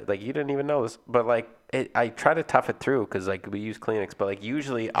 Yeah, like you didn't even know this, but like I try to tough it through because like we use Kleenex, but like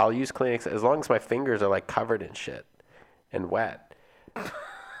usually I'll use Kleenex as long as my fingers are like covered in shit and wet.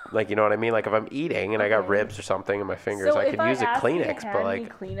 Like, you know what I mean? Like if I'm eating and I got Okay. ribs or something in my fingers, So I if can use a ask you to Kleenex, hand but me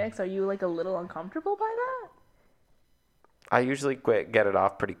like Kleenex, are you like a little uncomfortable by that? I usually get it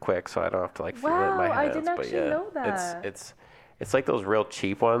off pretty quick, so I don't have to like feel it in my Wow, I hands. didn't but actually yeah, know that. it's like those real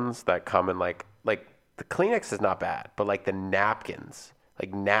cheap ones that come in like the Kleenex is not bad, but like the napkins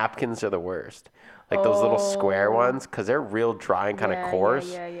are the worst. Like those little square Oh. ones, because they're real dry and kind of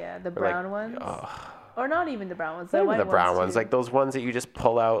coarse. Yeah. The like, brown ones, or not even the brown ones. The Not white even the brown ones, too. like those ones that you just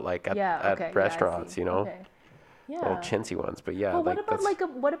pull out like at, yeah, at okay, yeah, I restaurants, see. you know, Okay. Yeah. little chintzy ones. But yeah, Well, like what about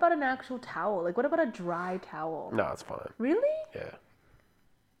that's what about an actual towel? Like, what about a dry towel? no, it's fine. Really? Yeah.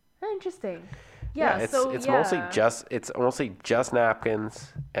 Interesting. Yeah. it's so it's yeah. mostly just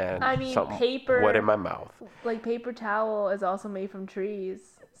napkins and I mean, something paper- wood in my mouth. like paper towel is also made from trees.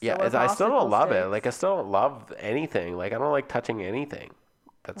 Yeah, so are I still don't popsicle love it. sticks. Like I still don't love anything. Like I don't like touching anything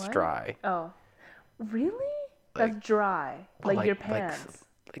that's What? dry. Oh, really? That's dry. But Like your pants.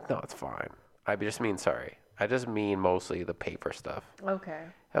 Like no, it's fine. I just mean sorry. I just mean mostly the paper stuff. Okay.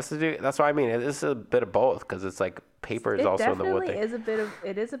 Has to do. That's what I mean. It is a bit of both because it's like paper is It also in the wood definitely thing.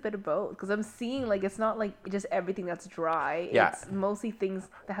 is a bit of both, because I'm seeing like it's not like just everything that's dry. Yeah. It's mostly things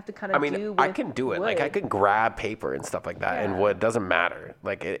that have to kind I of mean, do with I can do it. Like I wood. can grab paper and stuff like that, and Yeah. wood doesn't matter.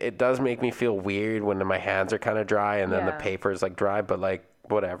 Like it does make me feel weird when my hands are kind of dry and then the Yeah. paper is like dry, but like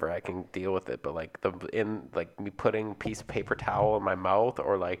whatever, I can deal with it. But like me putting a piece of paper towel in my mouth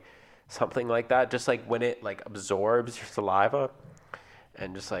or like something like that, just like when it like absorbs your saliva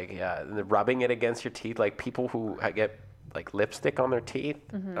and just like and then rubbing it against your teeth, like people who get like lipstick on their teeth,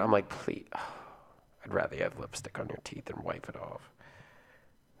 Mm-hmm. I'm like, please, I'd rather you have lipstick on your teeth than wipe it off.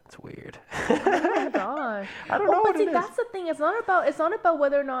 It's weird. Oh my gosh. I don't Well, know but what see, it is. that's the thing. It's not about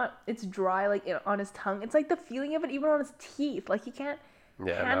whether or not it's dry, like on his tongue. It's like the feeling of it even on his teeth. Like he can't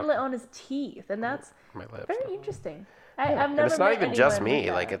Yeah, handle no. it on his teeth, and that's My lips. very interesting. I've never And it's not met even just anyone me.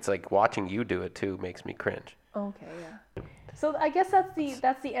 with Like that. it's like watching you do it too makes me cringe. Okay, yeah. So I guess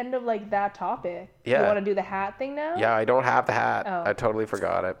that's the end of like that topic. Yeah. You want to do the hat thing now? Yeah, I don't have the hat. Oh. I totally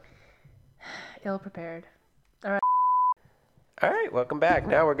forgot it. Ill prepared. All right, welcome back.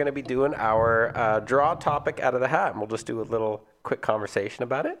 Now we're going to be doing our draw topic out of the hat, and we'll just do a little quick conversation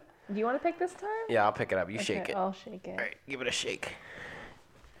about it. Do you want to pick this time? Yeah, I'll pick it up. You shake it. I'll shake it. All right, give it a shake.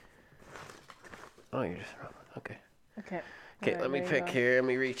 Oh, you're just wrong. Okay. Okay. Okay, All let me there you pick go. here. Let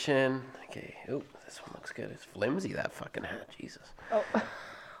me reach in. Okay. Oop, this one looks good. It's flimsy, that fucking hat. Jesus. Oh.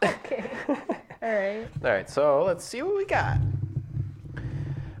 Okay. All right. All right, so let's see what we got.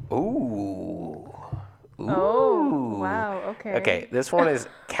 Ooh. Oh, wow. Okay. Okay, this one is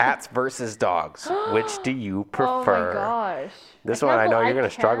cats versus dogs. Which do you prefer? Oh my gosh. This one, I know you're going to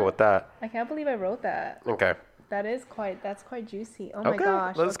struggle with that. I can't believe I wrote that. Okay. That's quite juicy. Oh my Okay,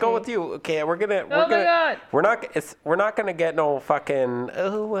 gosh. let's go with you. Okay, we're gonna. Oh my God. We're not gonna get no fucking.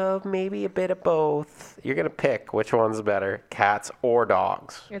 Oh well, maybe a bit of both. You're gonna pick which one's better, cats or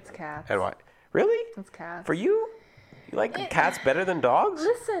dogs, It's cats. and why? Really? It's cats. For you? You like cats better than dogs?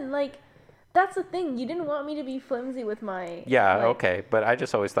 Listen, like, that's the thing. You didn't want me to be flimsy with my. Yeah. like, Okay, but I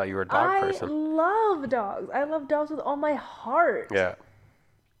just always thought you were a dog person. I love dogs. I love dogs with all my heart. Yeah.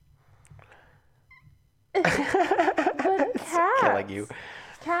 But cats. Killing you.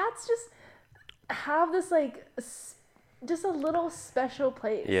 Cats just have this like just a little special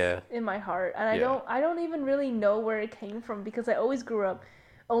place Yeah. in my heart, and Yeah. I don't even really know where it came from because I always grew up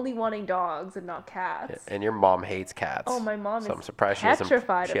only wanting dogs and not cats. And your mom hates cats. Oh, my mom So is I'm surprised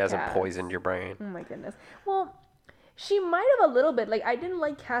petrified she of hasn't cats. poisoned your brain. Oh my goodness. Well, she might have a little bit. Like, I didn't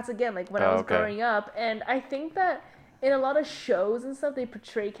like cats again, like when I Oh, was okay. growing up, and I think that in a lot of shows and stuff, they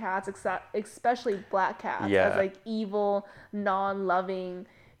portray cats, especially black cats, Yeah. as like evil, non-loving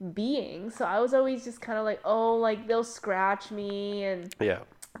beings. So I was always just kind of like, oh, like they'll scratch me and Yeah.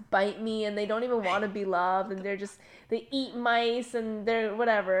 bite me, and they don't even want to be loved, and they eat mice and they're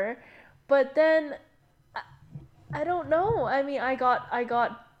whatever. But then I don't know. I mean, I got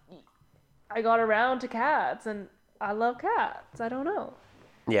around to cats, and I love cats. I don't know.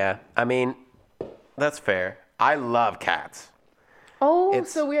 Yeah. I mean, that's fair. I love cats. Oh,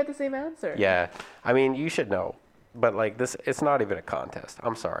 so we have the same answer. Yeah. I mean, you should know. But like this, it's not even a contest.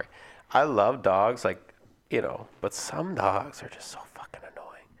 I'm sorry. I love dogs, like, you know, but some dogs are just so fucking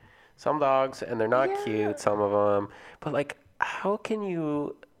annoying. Some dogs, and they're not Yeah. cute, some of them. But like, how can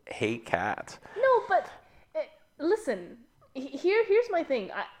you hate cats? No, but listen. Here's my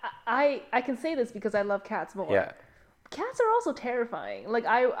thing. I can say this because I love cats more. Yeah. Cats are also terrifying. Like,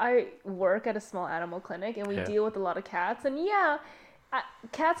 I work at a small animal clinic, and we Yeah. deal with a lot of cats. And yeah,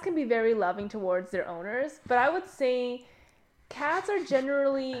 cats can be very loving towards their owners, but I would say cats are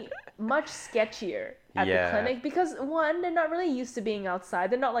generally much sketchier at Yeah. the clinic because, one, they're not really used to being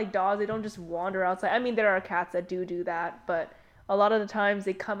outside. They're not like dogs. They don't just wander outside. I mean, there are cats that do that, but a lot of the times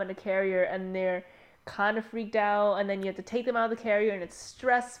they come in a carrier and they're kind of freaked out, and then you have to take them out of the carrier, and it's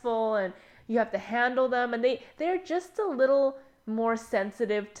stressful, and you have to handle them, and they're just a little more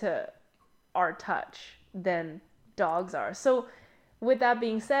sensitive to our touch than dogs are. So with that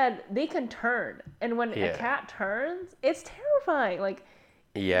being said, they can turn, and when Yeah. a cat turns, it's terrifying. Like,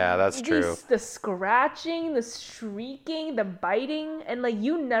 Yeah, that's true. the scratching, the shrieking, the biting, and like,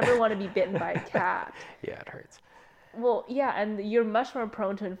 you never want to be bitten by a cat. Yeah, it hurts. Well, yeah, and you're much more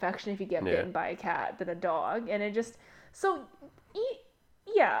prone to infection if you get Yeah. bitten by a cat than a dog, and it just so.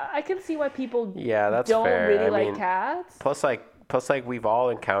 Yeah, I can see why people Yeah, that's don't fair. really I like mean, cats. Plus, like we've all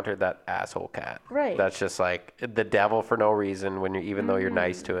encountered that asshole cat. Right. That's just like the devil for no reason when even though you're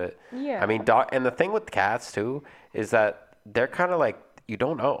nice to it. Yeah. I mean, and the thing with cats too is that they're kind of like you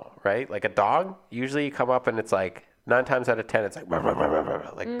don't know, right? Like a dog, usually you come up and it's like 9 times out of 10, it's like "Rah, rah, rah, rah,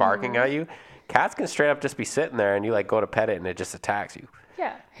 rah," like barking at you. Cats can straight up just be sitting there and you like go to pet it and it just attacks you.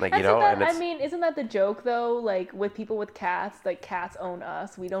 Yeah. Like, And you so know, that, and I it's- mean, isn't that the joke though? Like with people with cats, like cats own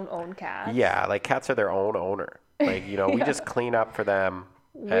us. We don't own cats. Yeah, like cats are their own owner. Like, you know, we just clean up for them.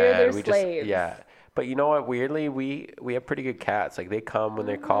 We're their and we slaves. Yeah. But you know what? Weirdly, we have pretty good cats. Like they come when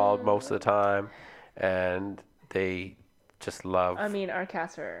they're called most of the time, and they just love. I mean, our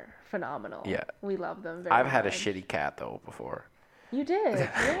cats are phenomenal. Yeah. We love them very I've had a much. shitty cat though before. You did.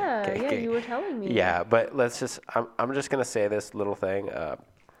 Yeah. Okay, yeah, okay. you were telling me. Yeah, but let's just. I'm just gonna say this little thing.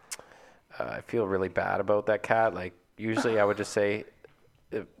 I feel really bad about that cat. Like usually, I would just say,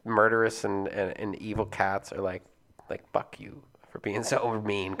 murderous and evil cats are like fuck you for being so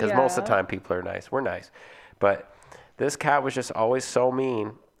mean. Because most of the Yeah. time people are nice. We're nice, but this cat was just always so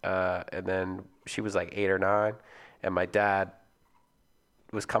mean. And then she was like 8 or 9, and my dad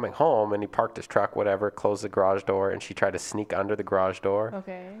was coming home and he parked his truck, whatever, closed the garage door, and she tried to sneak under the garage door.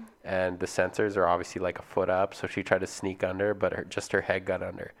 Okay. And the sensors are obviously like a foot up, so she tried to sneak under, but just her head got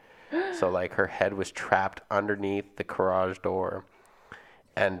under. So like her head was trapped underneath the garage door.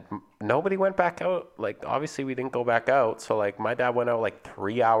 And nobody went back out. Like, obviously we didn't go back out. So like my dad went out like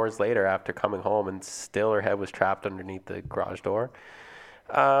 3 hours later after coming home, and still her head was trapped underneath the garage door.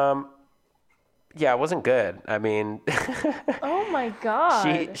 Yeah, it wasn't good. I mean, Oh my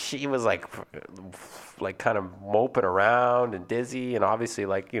god. she was like kind of moping around and dizzy, and obviously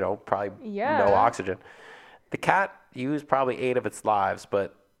like, you know, probably Yeah. no oxygen. The cat used probably 8 of its lives,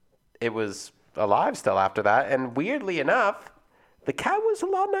 but it was alive still after that. And weirdly enough, the cat was a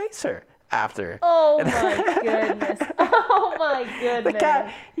lot nicer after. Oh my goodness. Oh my goodness. The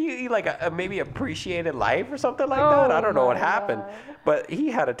cat, he like maybe appreciated life or something like that. I don't know what my happened, God. but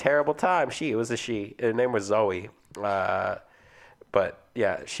he had a terrible time. It was a she. Her name was Zoe. But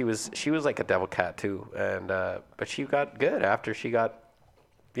yeah, she was like a devil cat too, and but she got good after she got,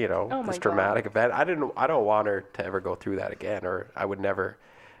 you know, Oh my this God. dramatic event. I don't want her to ever go through that again, or I would never,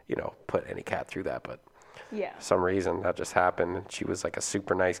 you know, put any cat through that. But Yeah. for some reason that just happened, and she was like a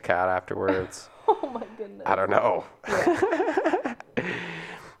super nice cat afterwards. Oh my goodness. I don't know.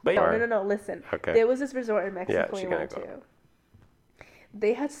 But No. Listen. Okay. There was this resort in Mexico she we gonna went go. to.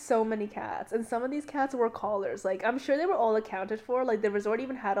 They had so many cats, and some of these cats were collars. Like, I'm sure they were all accounted for. Like, the resort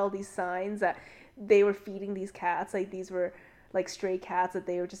even had all these signs that they were feeding these cats. Like, these were like stray cats that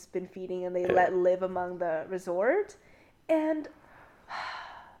they were just been feeding, and they let live among the resort. And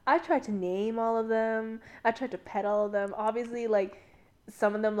I tried to name all of them. I tried to pet all of them. Obviously, like,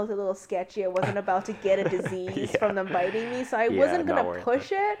 some of them looked a little sketchy. I wasn't about to get a disease from them biting me, so I wasn't not gonna worth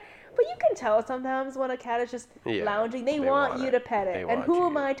push it. But you can tell sometimes when a cat is just Yeah, lounging, they they want want you it. to pet They it. And want who you.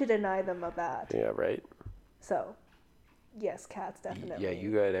 am I to deny them of that? Yeah, right. So, yes, cats definitely. Yeah,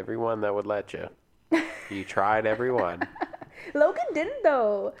 you got everyone that would let you. You tried everyone. Logan didn't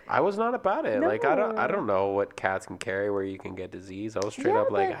though. I was not about it. Like I No. don't know what cats can carry where you can get disease. I was straight Yeah, up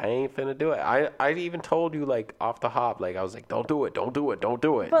like, but- I ain't finna do it. I even told you like off the hop, like I was like, don't do it. But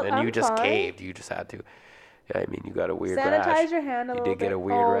And you I'm just fine. caved. You just had to. Yeah, I mean, you got a weird Sanitize rash. your hand a You little did get bit. a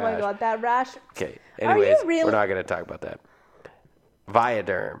weird oh rash. my god, that rash. Okay. Are you Anyways, really- we're not gonna talk about that.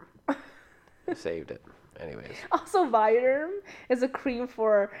 Viaderm. Saved it. Anyways. Also, Viaderm is a cream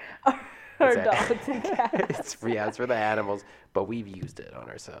for our It's a- dogs and cats. it's for the animals, but we've used it on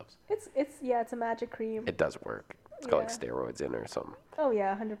ourselves. It's a magic cream. It does work. It's got like Yeah. steroids in it or something. Oh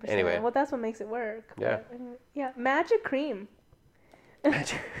yeah, 100%. Anyway. Well, that's what makes it work. Yeah. But, yeah, magic cream.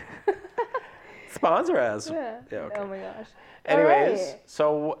 Sponsor us. Yeah. okay. Oh my gosh. Anyways, Alright.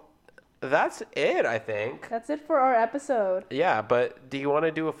 so that's it, I think. That's it for our episode. Yeah, but do you want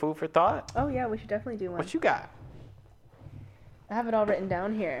to do a food for thought? Oh yeah, we should definitely do one. What you got? I have it all written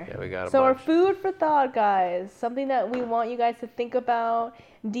down here. Yeah, we got a So our bunch. food for thought, guys, something that we want you guys to think about.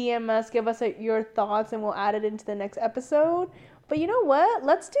 DM us, give us your thoughts, and we'll add it into the next episode. But you know what?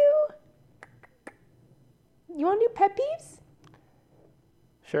 Let's do. You want to do pet peeves?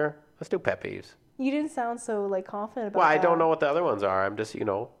 Sure. Let's do pet peeves. You didn't sound so like confident about Well, I that. don't know what the other ones are. I'm just,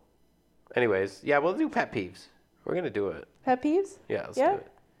 Anyways, yeah, we'll do pet peeves. We're going to do it. Pet peeves? Yeah, let's Yeah. do it.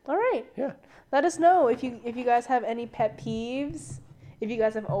 All right. Yeah. Let us know if you guys have any pet peeves. If you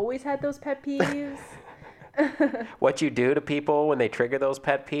guys have always had those pet peeves. What you do to people when they trigger those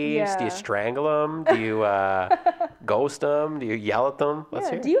pet peeves? Do you Yeah. strangle them? Do you ghost them? Do you yell at them? Let's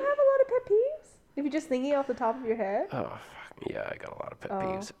Yeah. hear. Do you have a lot of pet peeves? If you're just thinking off the top of your head. Oh, fuck. Yeah, I got a lot of pet Oh.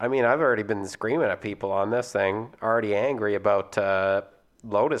 peeves. I mean, I've already been screaming at people on this thing, already angry about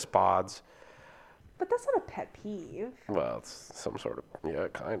lotus pods. But that's not a pet peeve. Well, it's some sort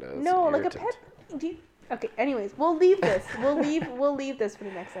of, kind of. No, like a pet. Okay. Anyways, we'll leave this. We'll leave this for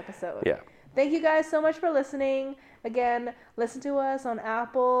the next episode. Yeah. Thank you guys so much for listening. Again, listen to us on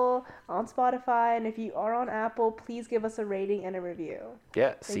Apple, on Spotify, and if you are on Apple, please give us a rating and a review.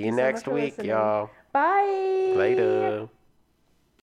 Yeah. See you you so much next for week, listening. y'all. Bye. Later.